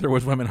forgot there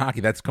was women hockey.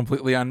 That's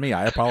completely on me.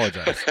 I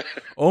apologize.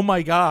 Oh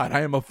my God.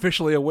 I am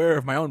officially aware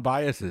of my own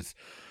biases.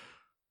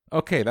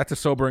 Okay, that's a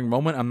sobering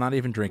moment. I'm not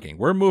even drinking.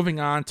 We're moving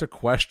on to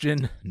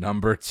question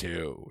number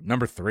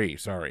 3,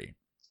 sorry.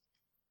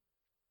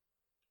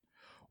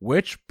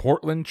 Which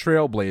Portland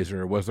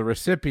Trailblazer was the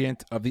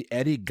recipient of the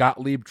Eddie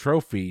Gottlieb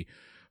Trophy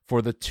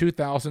for the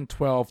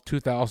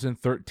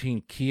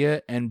 2012-2013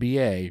 Kia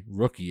NBA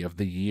Rookie of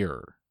the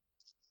Year?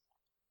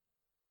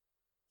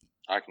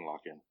 I can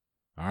lock in.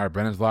 All right,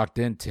 Brennan's locked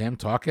in. Tim,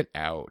 talk it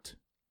out.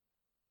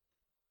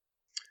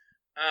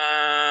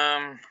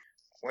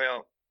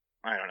 Well,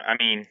 I don't know. I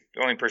mean,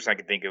 the only person I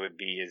could think it would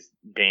be is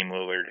Dame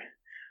Lillard,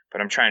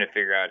 but I'm trying to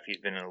figure out if he's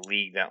been in the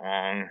league that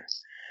long.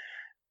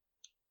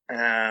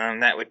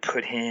 That would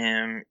put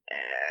him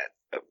at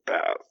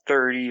about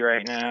 30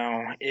 right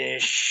now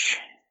ish.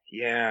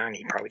 Yeah, and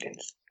he probably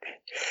didn't.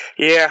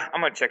 Yeah,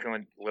 I'm gonna check in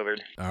with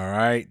Lillard. All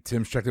right,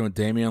 Tim's checking with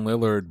Damian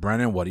Lillard.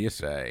 Brennan, what do you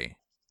say?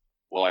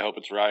 Well, I hope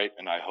it's right,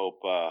 and I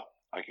hope I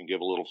can give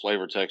a little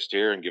flavor text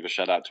here and give a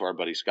shout out to our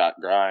buddy Scott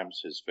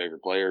Grimes, his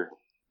favorite player.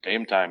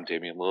 Dame time,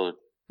 Damian Lillard.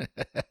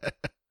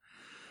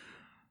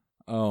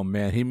 Oh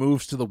man, he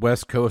moves to the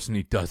West Coast and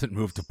he doesn't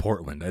move to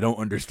Portland. I don't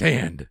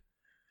understand.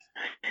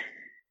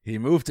 He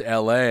moved to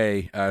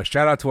L.A.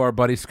 Shout out to our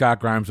buddy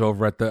Scott Grimes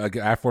over at the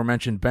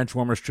aforementioned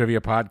Benchwarmers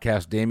Trivia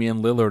Podcast.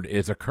 Damian Lillard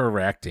is a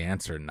correct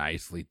answer.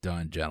 Nicely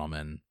done,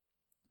 gentlemen.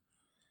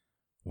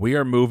 We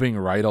are moving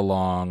right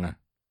along.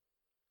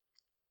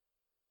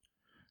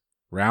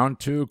 Round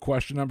 2,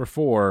 question number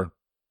 4.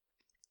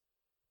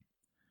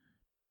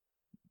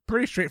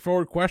 Pretty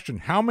straightforward question.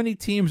 How many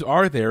teams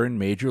are there in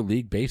Major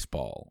League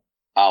Baseball?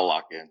 I'll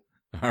lock in.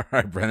 All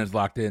right, Brennan's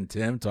locked in.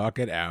 Tim, talk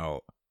it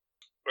out.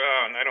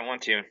 Oh, and I don't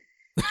want to,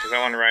 because I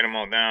want to write them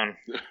all down.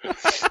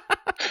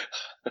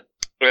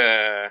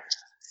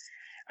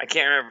 I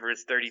can't remember if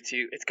it's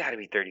 32. It's got to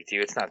be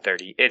 32. It's not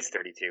 30. It's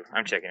 32.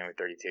 I'm checking in with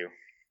 32.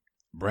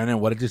 Brennan,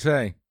 what did you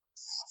say?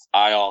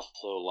 I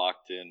also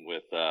locked in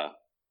with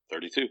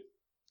 32.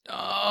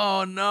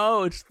 Oh,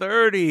 no, it's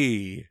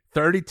 30.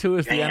 32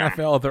 is the Damn.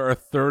 NFL. There are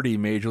 30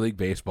 Major League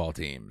Baseball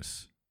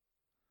teams.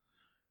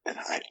 And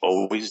I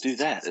always do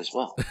that as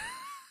well.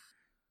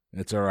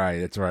 It's all right.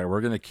 It's all right.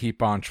 We're going to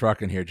keep on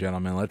trucking here,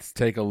 gentlemen. Let's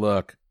take a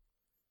look.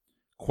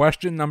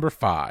 Question number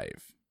 5.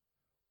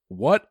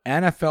 What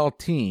NFL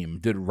team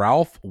did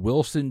Ralph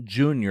Wilson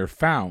Jr.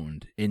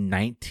 found in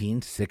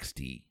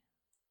 1960?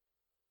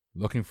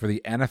 Looking for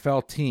the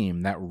NFL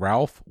team that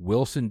Ralph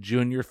Wilson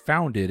Jr.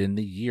 founded in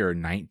the year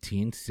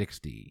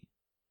 1960.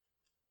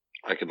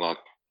 I can lock.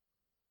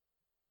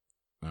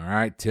 All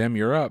right, Tim,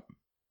 you're up.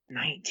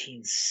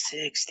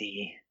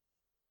 1960.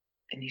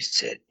 And you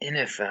said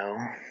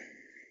NFL.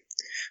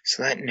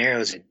 So that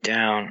narrows it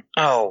down.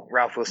 Oh,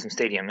 Ralph Wilson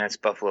Stadium. That's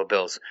Buffalo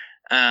Bills.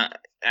 Yeah,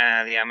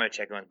 I'm going to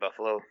check in with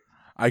Buffalo.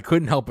 I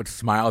couldn't help but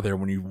smile there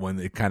when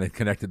they kind of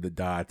connected the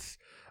dots.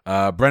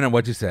 Brennan,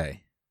 what'd you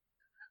say?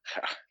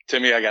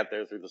 Timmy, I got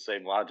there through the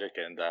same logic,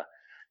 and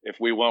if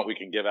we want, we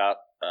can give out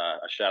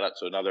a shout out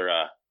to another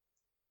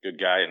good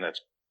guy, and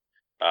that's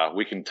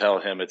we can tell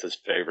him it's his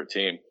favorite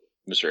team,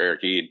 Mr.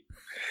 Eric Eid.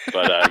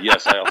 But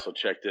yes, I also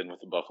checked in with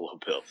the Buffalo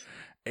Bills.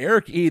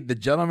 Eric Eid, the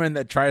gentleman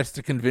that tries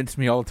to convince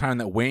me all the time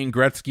that Wayne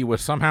Gretzky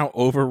was somehow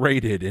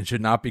overrated and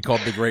should not be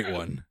called the Great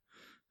One.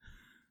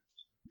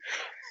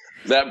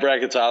 That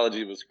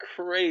bracketology was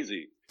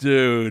crazy,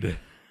 dude.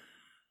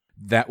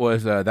 That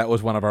was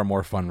one of our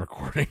more fun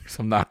recordings.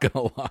 I'm not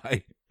gonna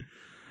lie.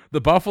 The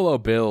Buffalo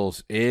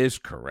Bills is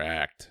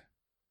correct.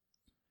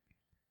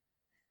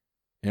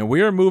 And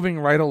we are moving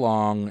right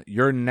along.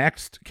 Your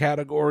next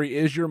category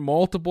is your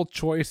multiple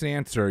choice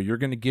answer. You're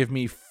going to give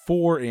me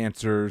 4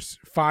 answers,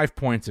 5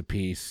 points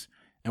apiece,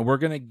 and we're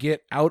going to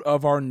get out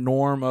of our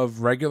norm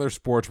of regular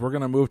sports. We're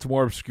going to move to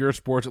more obscure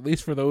sports, at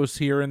least for those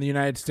here in the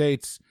United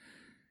States.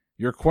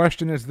 Your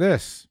question is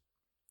this.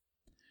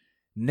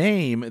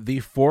 Name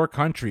the 4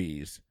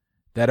 countries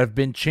that have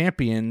been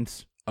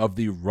champions of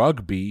the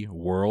Rugby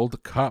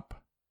World Cup.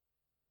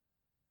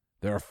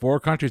 There are 4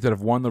 countries that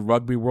have won the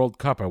Rugby World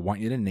Cup. I want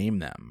you to name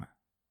them.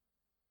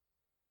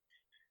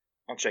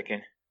 I'll check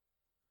in.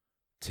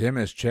 Tim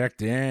has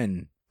checked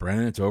in.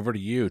 Brennan, it's over to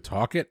you.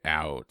 Talk it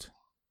out.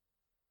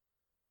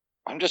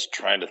 I'm just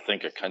trying to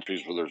think of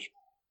countries where there's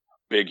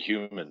big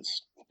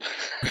humans.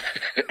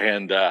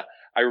 And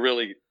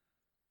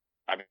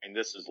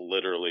this is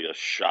literally a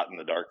shot in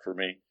the dark for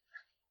me.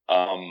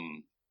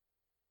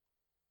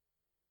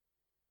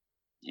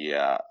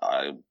 Yeah,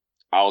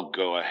 I'll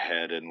go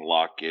ahead and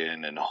lock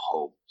in, and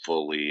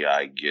hopefully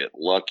I get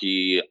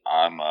lucky.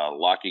 I'm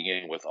locking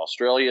in with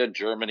Australia,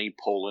 Germany,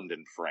 Poland,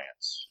 and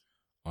France.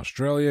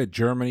 Australia,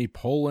 Germany,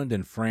 Poland,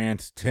 and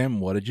France.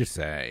 Tim, what did you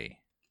say?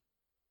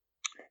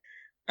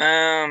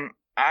 I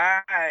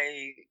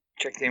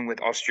checked in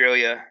with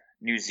Australia,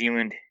 New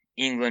Zealand,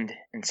 England,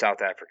 and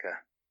South Africa.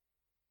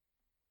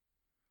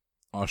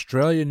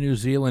 Australia, New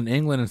Zealand,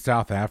 England, and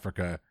South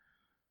Africa.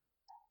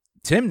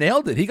 Tim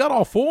nailed it. He got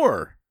all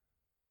 4.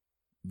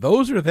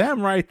 Those are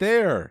them right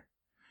there.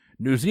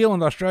 New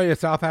Zealand, Australia,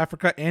 South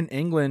Africa, and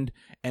England,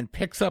 and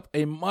picks up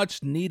a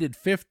much-needed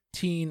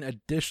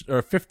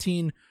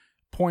 15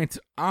 points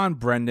on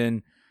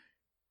Brendan.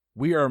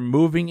 We are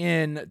moving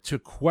in to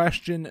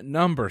question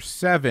number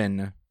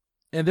 7,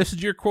 and this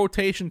is your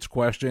quotations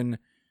question.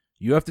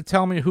 You have to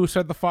tell me who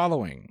said the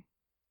following.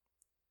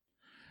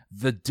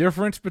 The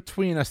difference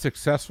between a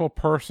successful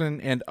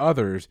person and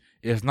others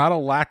is not a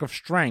lack of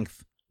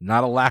strength,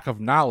 not a lack of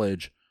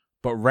knowledge,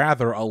 but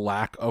rather a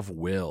lack of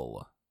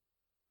will.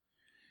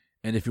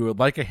 And if you would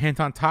like a hint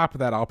on top of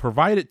that, I'll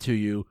provide it to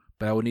you,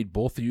 but I would need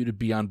both of you to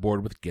be on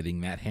board with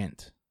getting that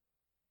hint.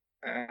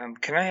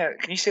 Can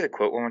you say the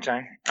quote one more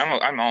time?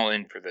 I'm all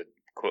in for the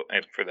quote,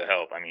 for the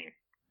help.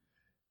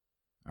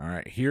 All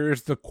right, here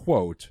is the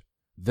quote.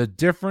 The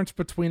difference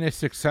between a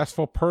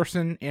successful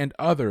person and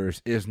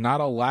others is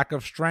not a lack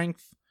of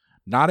strength,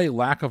 not a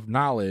lack of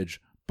knowledge,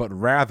 but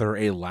rather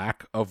a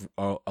lack of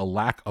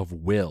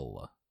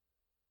will.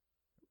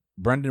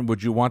 Brendan,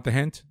 would you want the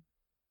hint?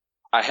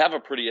 I have a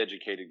pretty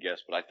educated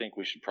guess, but I think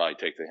we should probably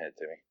take the hint,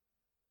 Timmy.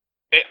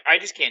 I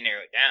just can't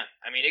narrow it down.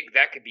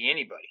 That could be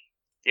anybody.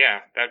 Yeah,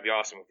 that'd be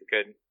awesome if we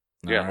could.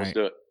 Yeah, let's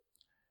do it.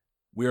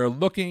 We are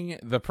looking,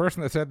 the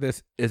person that said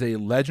this is a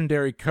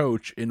legendary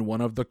coach in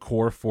one of the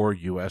core 4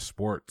 U.S.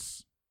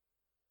 sports.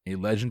 A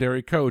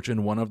legendary coach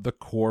in one of the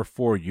core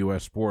 4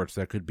 U.S. sports.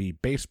 That could be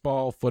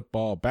baseball,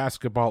 football,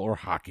 basketball, or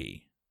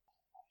hockey.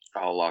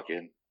 I'll lock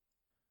in.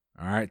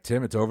 All right,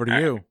 Tim, it's over to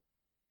you.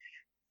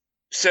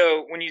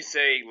 So when you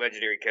say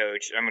legendary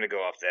coach, I'm going to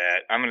go off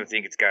that. I'm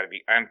thinking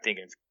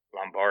it's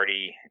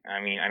Lombardi.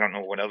 I don't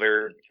know what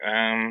other.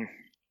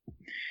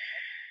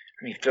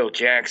 Phil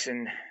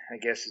Jackson, I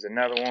guess, is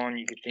another one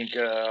you could think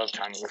of.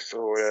 Tommy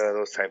Lasorda,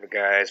 those type of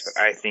guys.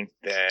 But I think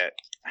that's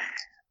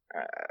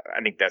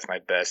my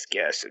best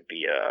guess. It'd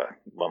be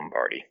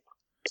Lombardi.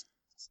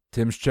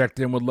 Tim's checked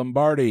in with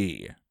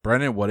Lombardi.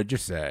 Brennan, what did you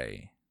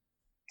say?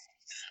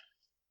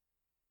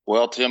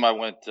 Well, Tim, I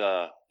went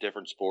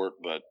different sport,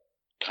 but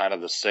kind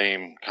of the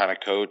same kind of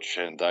coach,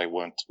 and I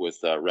went with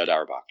Red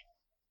Auerbach.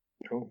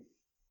 Cool.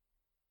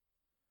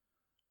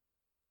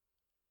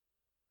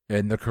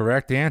 And the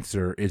correct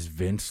answer is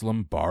Vince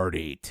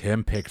Lombardi.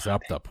 Tim picks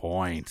up the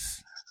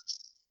points.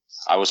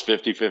 I was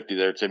 50-50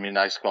 there, Timmy.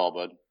 Nice call,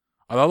 bud.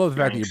 I love the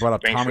fact that you brought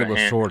up Tommy for the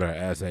hint. Lasorda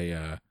as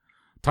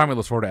Tommy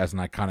Lasorda as an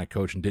iconic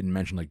coach and didn't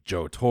mention like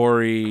Joe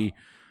Torre,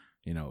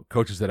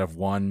 coaches that have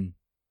won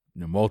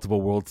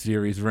multiple World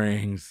Series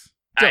rings.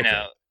 It's I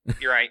know.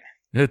 You're right.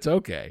 It's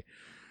okay.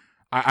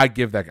 I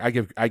give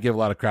a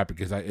lot of crap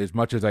because as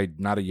much as I'm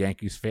not a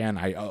Yankees fan,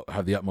 I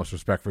have the utmost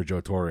respect for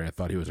Joe Torre. I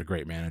thought he was a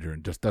great manager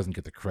and just doesn't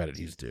get the credit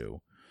he's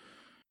due.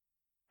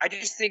 I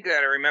just think that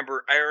I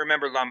remember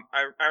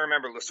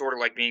Lasorda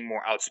like being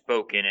more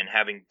outspoken and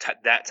having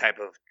that type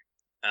of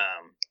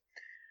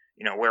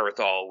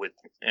wherewithal with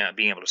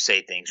being able to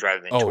say things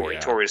rather than Torre. Yeah.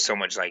 Torre is so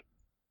much like,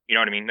 you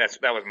know what I mean? That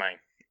was my.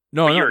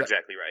 No, you're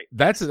exactly right.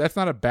 That's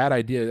not a bad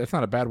idea. That's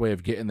not a bad way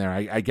of getting there.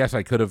 I guess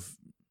I could have.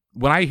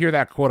 When I hear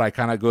that quote, I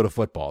kind of go to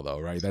football, though,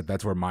 right?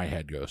 That's where my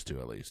head goes to,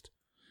 at least.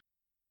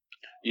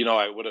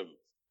 I would have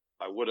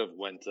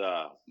went.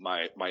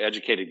 My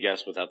educated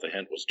guess without the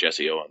hint was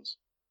Jesse Owens.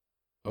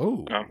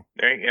 Oh,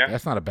 there you go.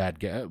 That's not a bad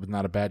guess.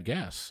 Not a bad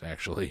guess,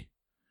 actually.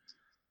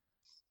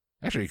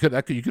 Actually, you could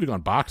have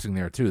gone boxing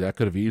there too. That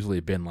could have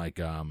easily been like,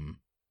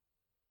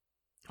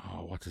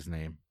 what's his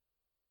name?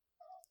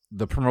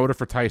 The promoter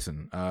for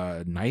Tyson,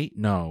 Knight?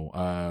 No,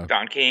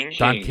 Don King.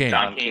 Don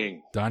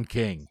King. Don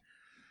King.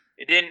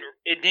 It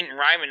didn't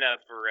rhyme enough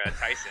for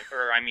Tyson,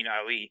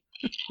 Ali.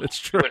 That's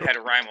true. It had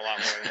to rhyme a lot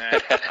more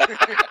than that.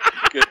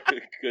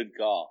 Good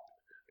call.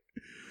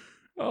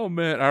 Oh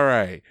man! All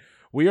right,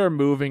 we are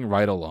moving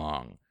right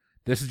along.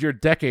 This is your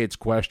decades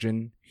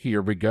question.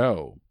 Here we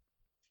go.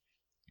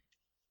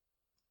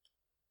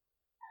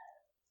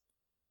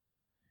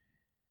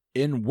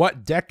 In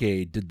what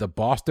decade did the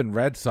Boston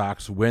Red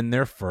Sox win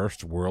their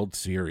first World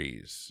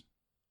Series?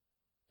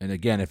 And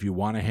again, if you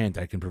want a hint,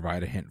 I can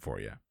provide a hint for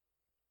you.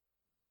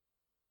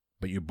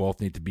 But you both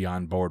need to be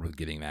on board with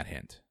getting that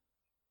hint.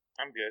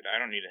 I'm good. I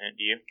don't need a hint.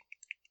 Do you?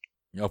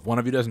 If one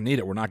of you doesn't need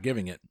it, we're not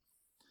giving it.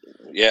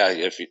 Yeah,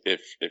 if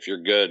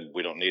you're good,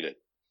 we don't need it.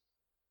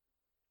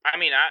 I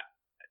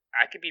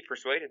could be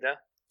persuaded though.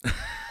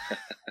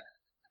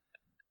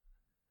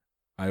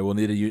 I will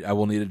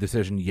need a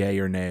decision, yay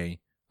or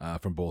nay,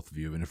 from both of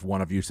you. And if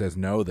one of you says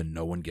no, then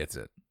no one gets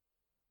it.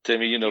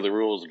 Timmy, you know the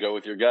rules. Go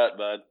with your gut,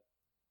 bud.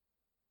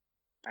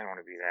 I don't want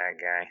to be that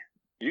guy.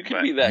 You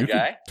can be that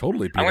guy.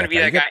 Totally be I want to be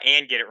that guy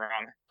and get it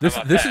wrong.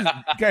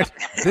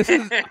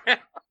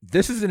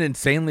 This is an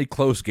insanely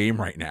close game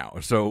right now.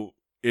 So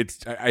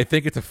I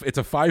think it's a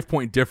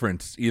 5-point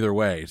difference either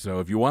way.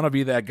 So if you want to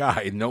be that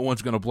guy, no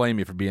one's going to blame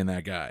you for being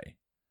that guy.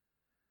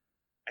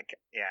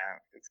 Yeah,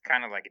 it's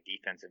kind of like a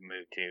defensive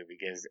move too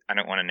because I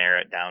don't want to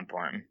narrow it down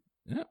for him.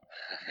 Yeah.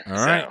 All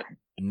right.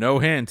 No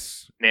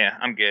hints. Yeah,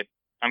 I'm good.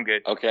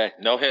 Okay,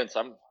 no hints.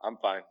 I'm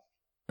fine.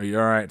 Are you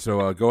all right?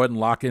 So go ahead and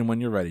lock in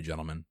when you're ready,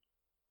 gentlemen.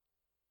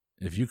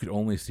 If you could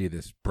only see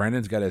this,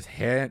 Brendan's got his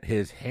head in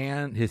his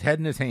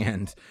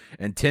hands,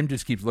 and Tim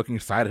just keeps looking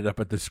sided up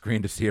at the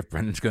screen to see if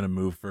Brendan's going to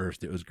move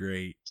first. It was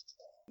great.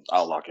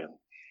 I'll lock in.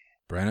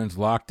 Brendan's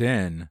locked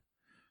in.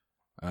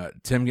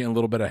 Tim getting a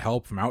little bit of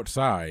help from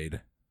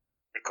outside.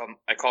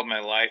 I called my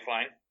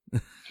lifeline.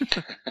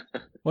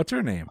 What's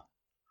her name?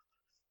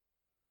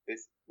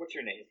 What's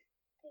your name?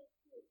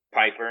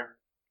 Piper.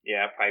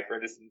 Yeah, Piper.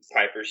 This is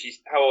Piper.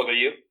 How old are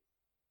you? You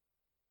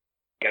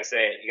gotta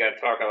say it. You gotta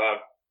talk out loud.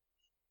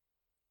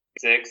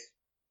 6.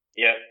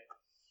 Yep.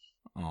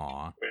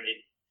 Aw.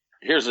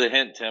 Here's a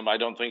hint, Tim. I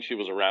don't think she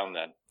was around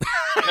then.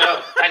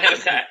 No, I know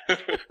that.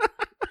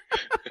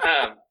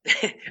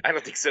 I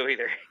don't think so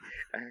either.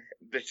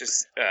 It's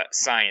just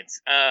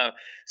science.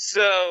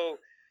 So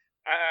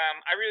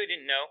I really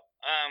didn't know.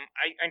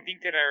 I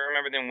think that I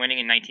remember them winning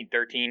in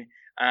 1913.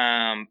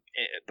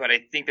 But I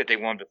think that they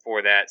won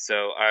before that.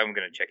 So I'm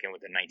going to check in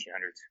with the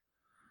 1900s.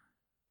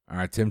 All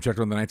right, Tim checked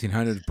on the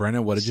 1900s.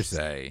 Brennan, what did you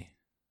say?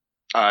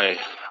 I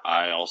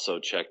also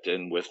checked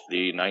in with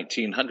the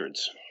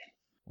 1900s.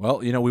 Well,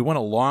 we went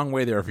a long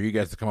way there for you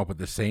guys to come up with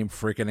the same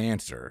freaking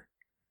answer.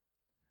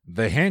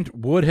 The hint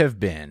would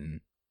have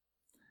been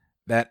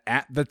that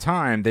at the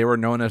time they were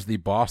known as the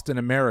Boston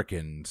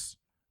Americans.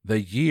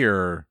 The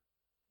year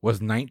was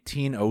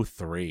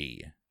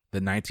 1903. The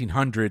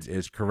 1900s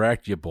is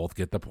correct. You both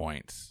get the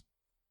points.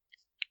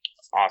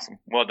 Awesome.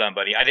 Well done,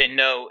 buddy. I didn't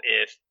know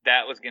if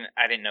that was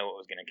I didn't know what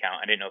was gonna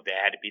count. I didn't know if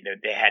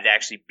they had to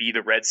actually be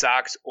the Red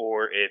Sox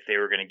or if they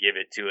were gonna give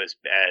it to us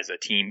as a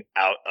team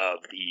out of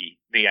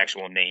the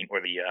actual name or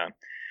the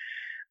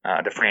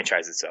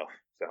franchise itself.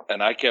 So.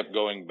 And I kept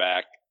going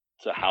back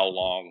to how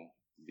long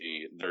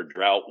their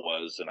drought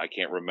was, and I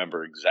can't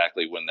remember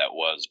exactly when that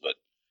was, but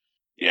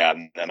yeah.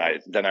 And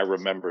then I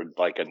remembered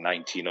like a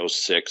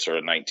 1906 or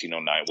a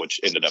 1909, which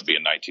ended up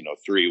being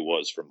 1903,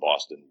 was from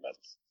Boston, but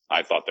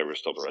I thought they were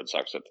still the Red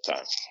Sox at the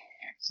time.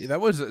 Yeah,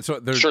 that was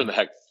so. Sure, the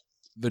heck.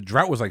 The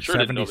drought was like Sure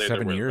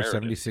 77 years, American.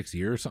 76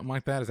 years, something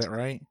like that. Is that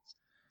right?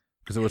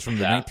 Because it was from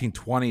the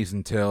 1920s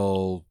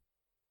until,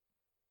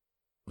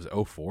 was it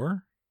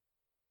 04?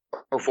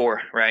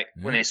 04, right?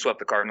 Yeah. When they swept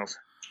the Cardinals.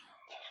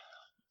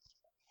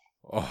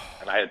 Oh.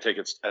 And I had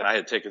tickets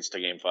to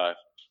Game 5.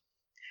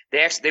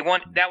 They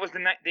won. That was the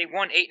night they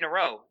won 8 in a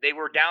row. They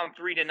were down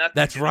 3-0.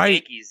 That's to right. The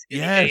Yankees in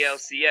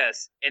Yes. the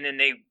ALCS, and then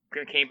they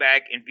came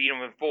back and beat them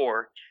with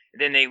 4.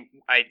 And then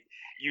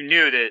you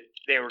knew that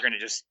they were going to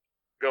just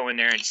go in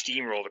there and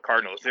steamroll the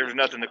Cardinals. There was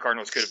nothing the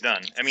Cardinals could have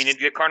done. I mean, if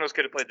the Cardinals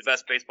could have played the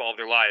best baseball of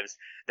their lives,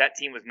 that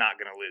team was not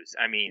going to lose.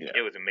 I mean,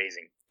 It was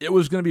amazing. It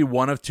was going to be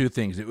one of two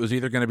things. It was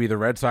either going to be the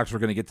Red Sox were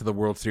going to get to the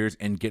World Series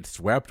and get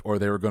swept, or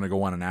they were going to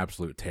go on an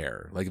absolute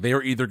tear. Like, they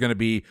were either going to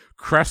be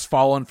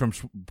crestfallen from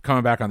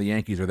coming back on the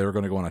Yankees, or they were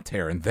going to go on a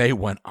tear, and they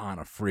went on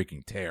a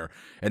freaking tear.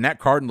 And that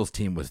Cardinals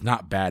team was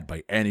not bad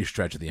by any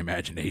stretch of the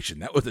imagination.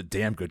 That was a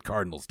damn good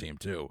Cardinals team,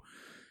 too.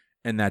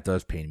 And that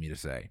does pain me to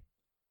say.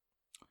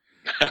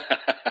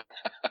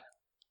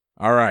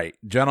 All right,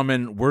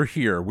 gentlemen, we're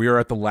here. We are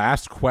at the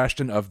last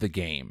question of the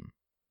game.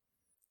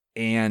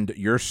 And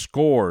your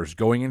scores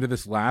going into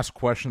this last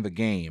question of the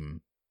game,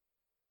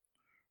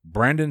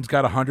 Brendan's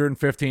got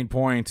 115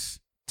 points.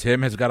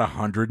 Tim has got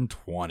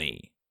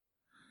 120.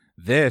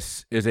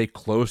 This is a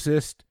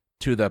closest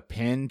to the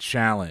pin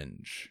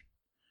challenge.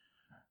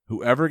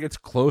 Whoever gets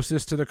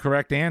closest to the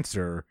correct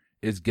answer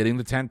is getting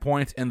the 10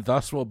 points and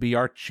thus will be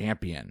our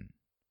champion.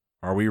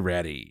 Are we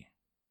ready?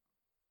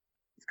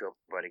 Go,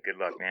 buddy. Good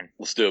luck, man.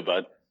 Let's do it,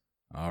 bud.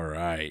 All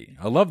right.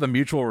 I love the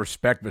mutual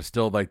respect, but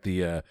still like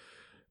the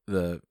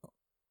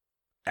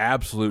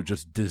absolute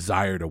just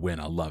desire to win.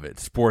 I love it.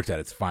 Sports at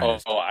its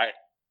finest.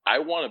 I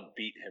want to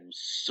beat him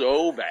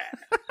so bad.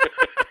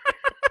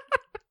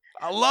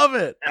 I love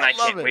it. And I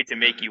can't wait to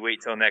make you wait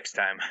till next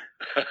time.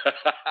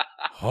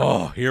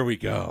 Oh, here we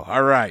go.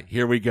 All right,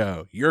 here we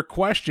go. Your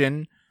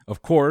question,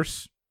 of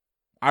course,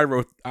 I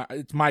wrote,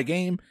 it's my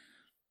game.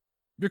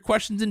 Your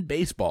question's in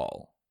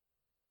baseball.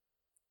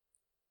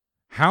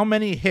 How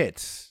many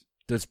hits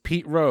does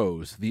Pete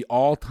Rose, the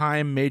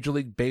all-time Major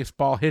League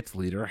Baseball hits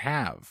leader,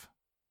 have?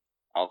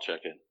 I'll check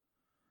in.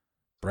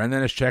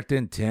 Brendan has checked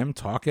in. Tim,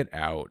 talk it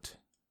out.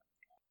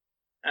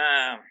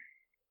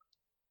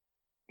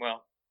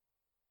 Well,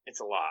 it's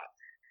a lot.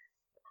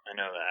 I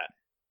know that.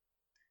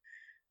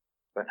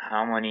 But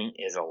how many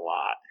is a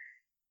lot?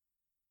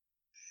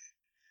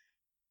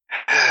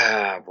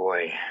 Ah,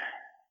 boy.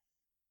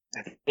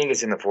 I think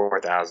it's in the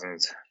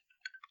 4,000s.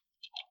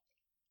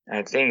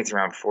 I think it's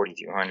around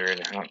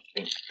 4,200. I don't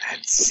think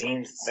that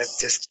seems, that's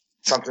just,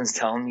 something's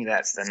telling me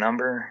that's the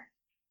number.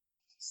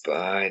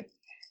 But,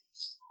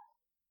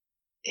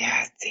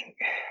 yeah, I think,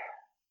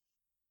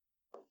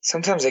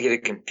 sometimes I get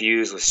it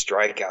confused with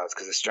strikeouts,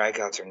 because the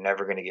strikeouts are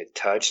never going to get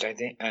touched, I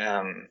think,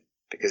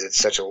 because it's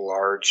such a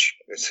large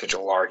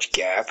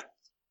gap.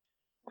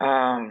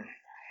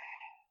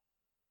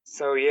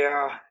 So,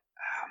 yeah,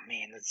 oh,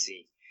 man, let's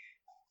see.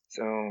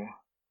 So,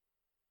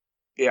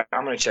 yeah,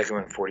 I'm going to check him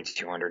at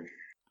 4,200.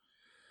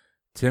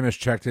 Tim has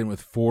checked in with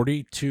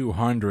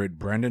 4,200.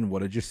 Brendan,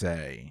 what did you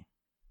say?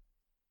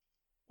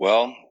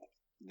 Well,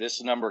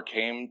 this number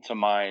came to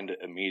mind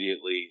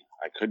immediately.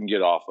 I couldn't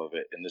get off of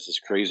it, and this is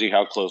crazy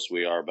how close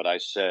we are, but I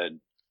said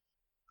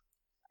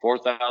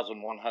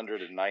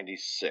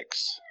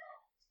 4,196.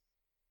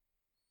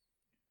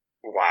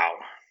 Wow.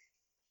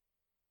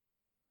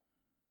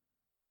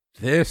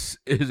 This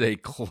is a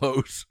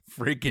close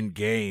freaking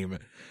game.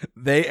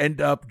 They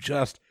end up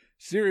just,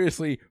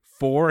 seriously,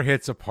 4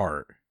 hits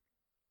apart.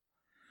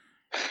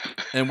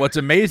 And what's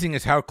amazing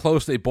is how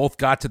close they both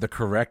got to the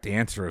correct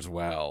answer as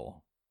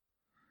well.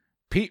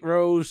 Pete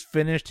Rose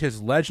finished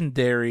his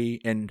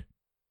legendary and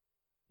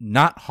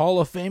not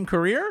Hall of Fame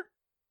career?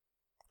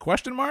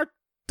 Question mark?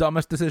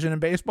 Dumbest decision in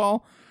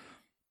baseball?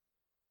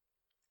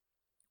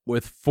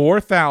 With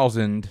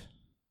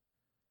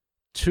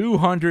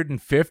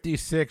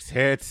 4,256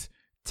 hits.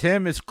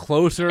 Tim is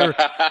closer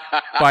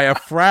by a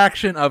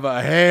fraction of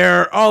a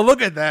hair. Oh,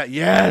 look at that.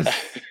 Yes.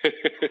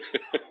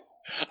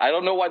 I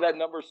don't know why that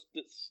number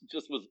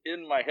just was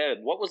in my head.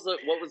 What was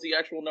the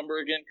actual number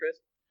again, Chris?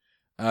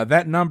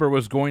 That number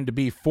was going to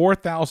be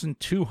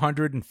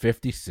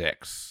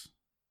 4,256.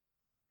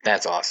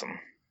 That's awesome.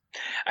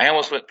 I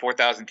almost went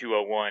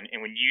 4,201,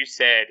 and when you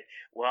said,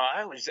 "Well,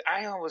 I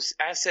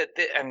said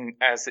that," and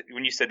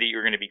when you said that you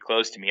were going to be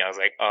close to me, I was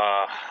like,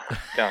 "Oh,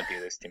 don't do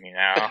this to me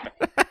now.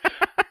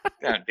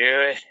 Don't do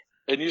it."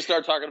 And you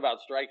start talking about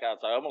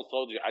strikeouts. I almost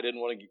told you I didn't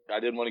want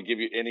to give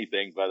you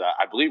anything, but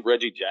I believe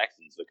Reggie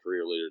Jackson's the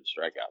career leader in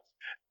strikeouts.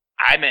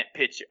 I meant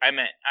pitch. I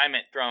meant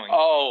throwing.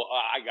 Oh,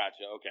 I got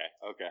you.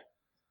 Okay.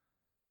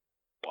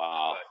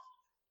 Wow.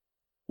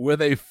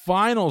 With a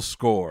final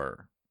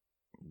score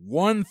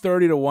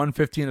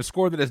 130-115, a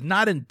score that is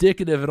not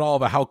indicative at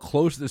all of how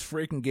close this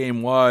freaking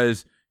game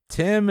was.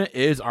 Tim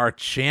is our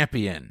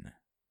champion.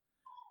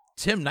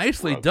 Tim,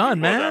 nicely done,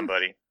 man. Well done,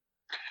 buddy.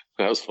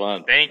 That was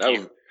fun. Thank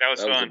you. That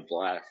was fun. That was a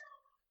blast.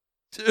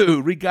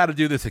 Dude, we got to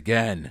do this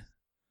again.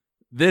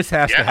 This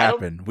has to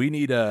happen. We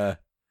need to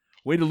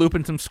loop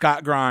in some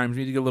Scott Grimes.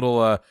 We need to get a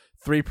little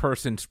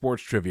 3-person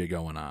sports trivia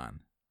going on.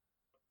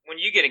 When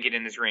you get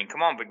in this ring,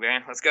 come on, big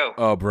man, let's go.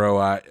 Oh,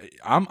 bro,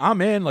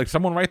 I'm in. Like,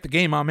 someone write the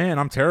game. I'm in.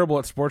 I'm terrible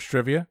at sports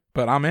trivia,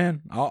 but I'm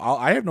in.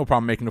 I have no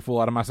problem making a fool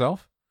out of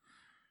myself.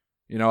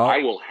 You know, I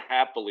will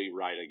happily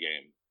write a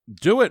game.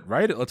 Do it.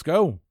 Write it. Let's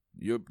go.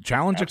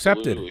 Challenge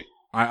Absolutely. accepted.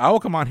 I will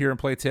come on here and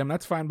play Tim.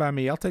 That's fine by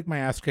me. I'll take my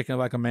ass kicking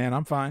like a man.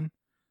 I'm fine.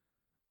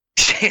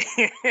 I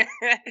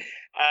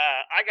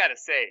gotta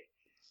say,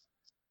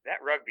 that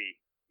rugby,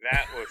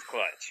 that was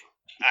clutch.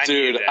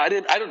 Do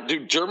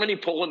Germany,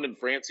 Poland, and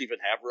France even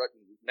have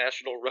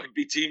national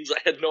rugby teams? I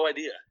had no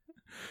idea.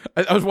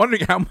 I was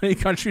wondering how many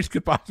countries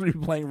could possibly be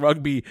playing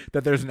rugby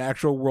that there's an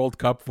actual World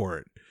Cup for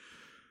it.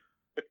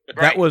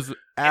 Right. That was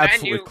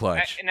absolutely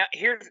clutch. Now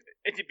here's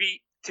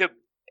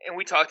and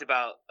we talked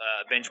about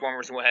bench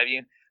warmers and what have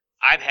you.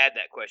 I've had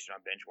that question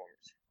on bench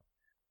warmers,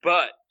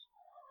 but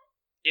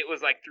it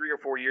was like 3 or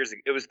 4 years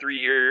ago. It was 3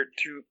 years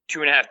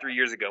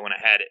ago when I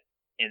had it,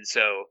 and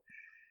so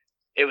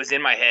it was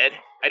in my head.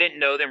 I didn't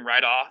know them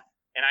right off,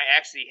 and I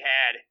actually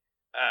had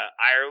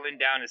Ireland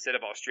down instead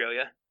of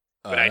Australia,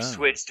 but I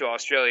switched to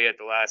Australia at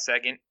the last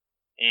second,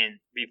 and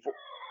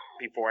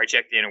before I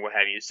checked in or what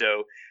have you.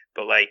 So,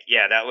 but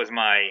that was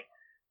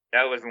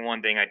the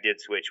one thing I did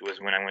switch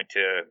was when I went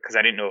to, because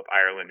I didn't know if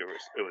Ireland or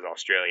it was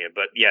Australia.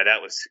 But yeah,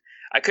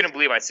 I couldn't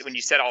believe when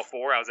you said all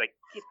 4, I was like,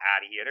 get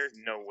out of here. There's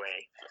no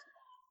way.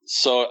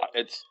 So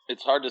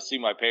it's hard to see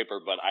my paper,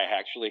 but I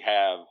actually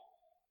have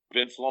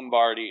Vince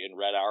Lombardi and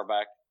Red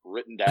Auerbach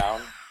written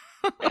down,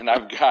 and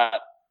I've got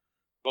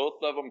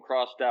both of them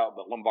crossed out,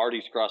 but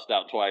Lombardi's crossed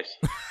out twice.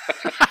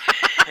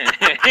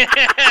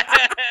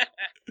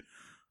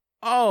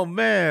 Oh,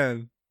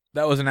 man.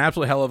 That was an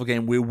absolute hell of a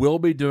game. We will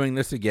be doing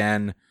this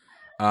again.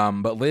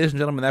 But ladies and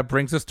gentlemen, that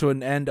brings us to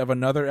an end of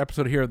another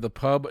episode here of the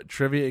Pub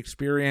Trivia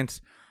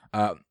Experience.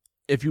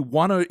 If you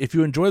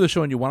enjoy the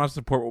show and you want to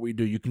support what we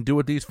do, you can do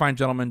what these fine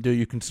gentlemen do.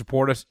 You can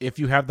support us if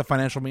you have the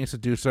financial means to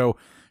do so.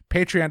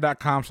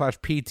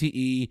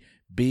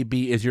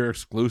 Patreon.com/PTEBB is your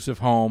exclusive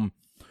home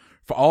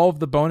for all of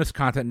the bonus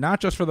content, not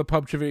just for the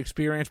Pub Trivia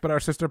Experience, but our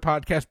sister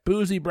podcast,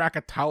 Boozy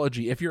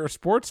Bracketology. If you're a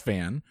sports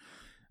fan,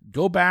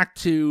 go back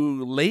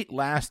to late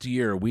last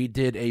year. We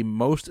did a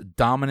most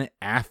dominant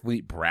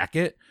athlete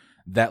bracket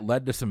that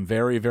led to some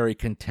very, very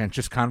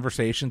contentious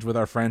conversations with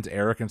our friends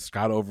Eric and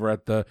Scott over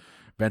at the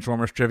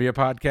Benchwarmers Trivia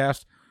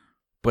Podcast.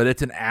 But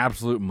it's an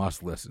absolute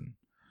must listen.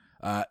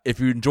 If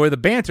you enjoy the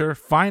banter,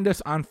 find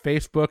us on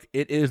Facebook.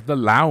 It is The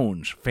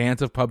Lounge,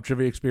 fans of Pub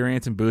Trivia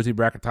Experience and Boozy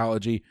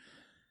Bracketology.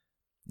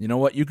 You know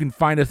what? You can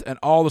find us on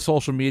all the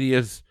social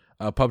medias,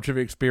 Pub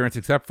Trivia Experience,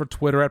 except for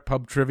Twitter at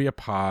Pub Trivia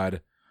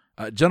Pod.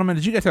 Gentlemen,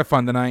 did you guys have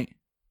fun tonight?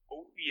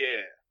 Oh,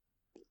 yeah.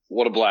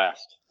 What a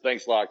blast.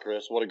 Thanks a lot,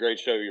 Chris. What a great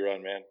show you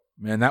run, man.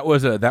 Man, that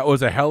was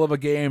a hell of a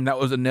game. That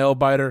was a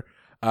nail-biter.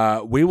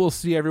 We will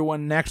see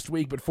everyone next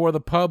week, but for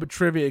the Pub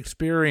Trivia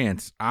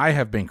Experience, I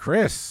have been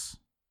Chris.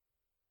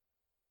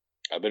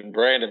 I've been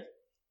Brandon.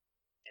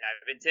 And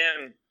I've been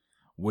Tim.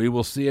 We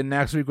will see you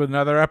next week with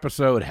another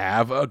episode.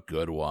 Have a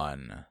good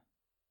one.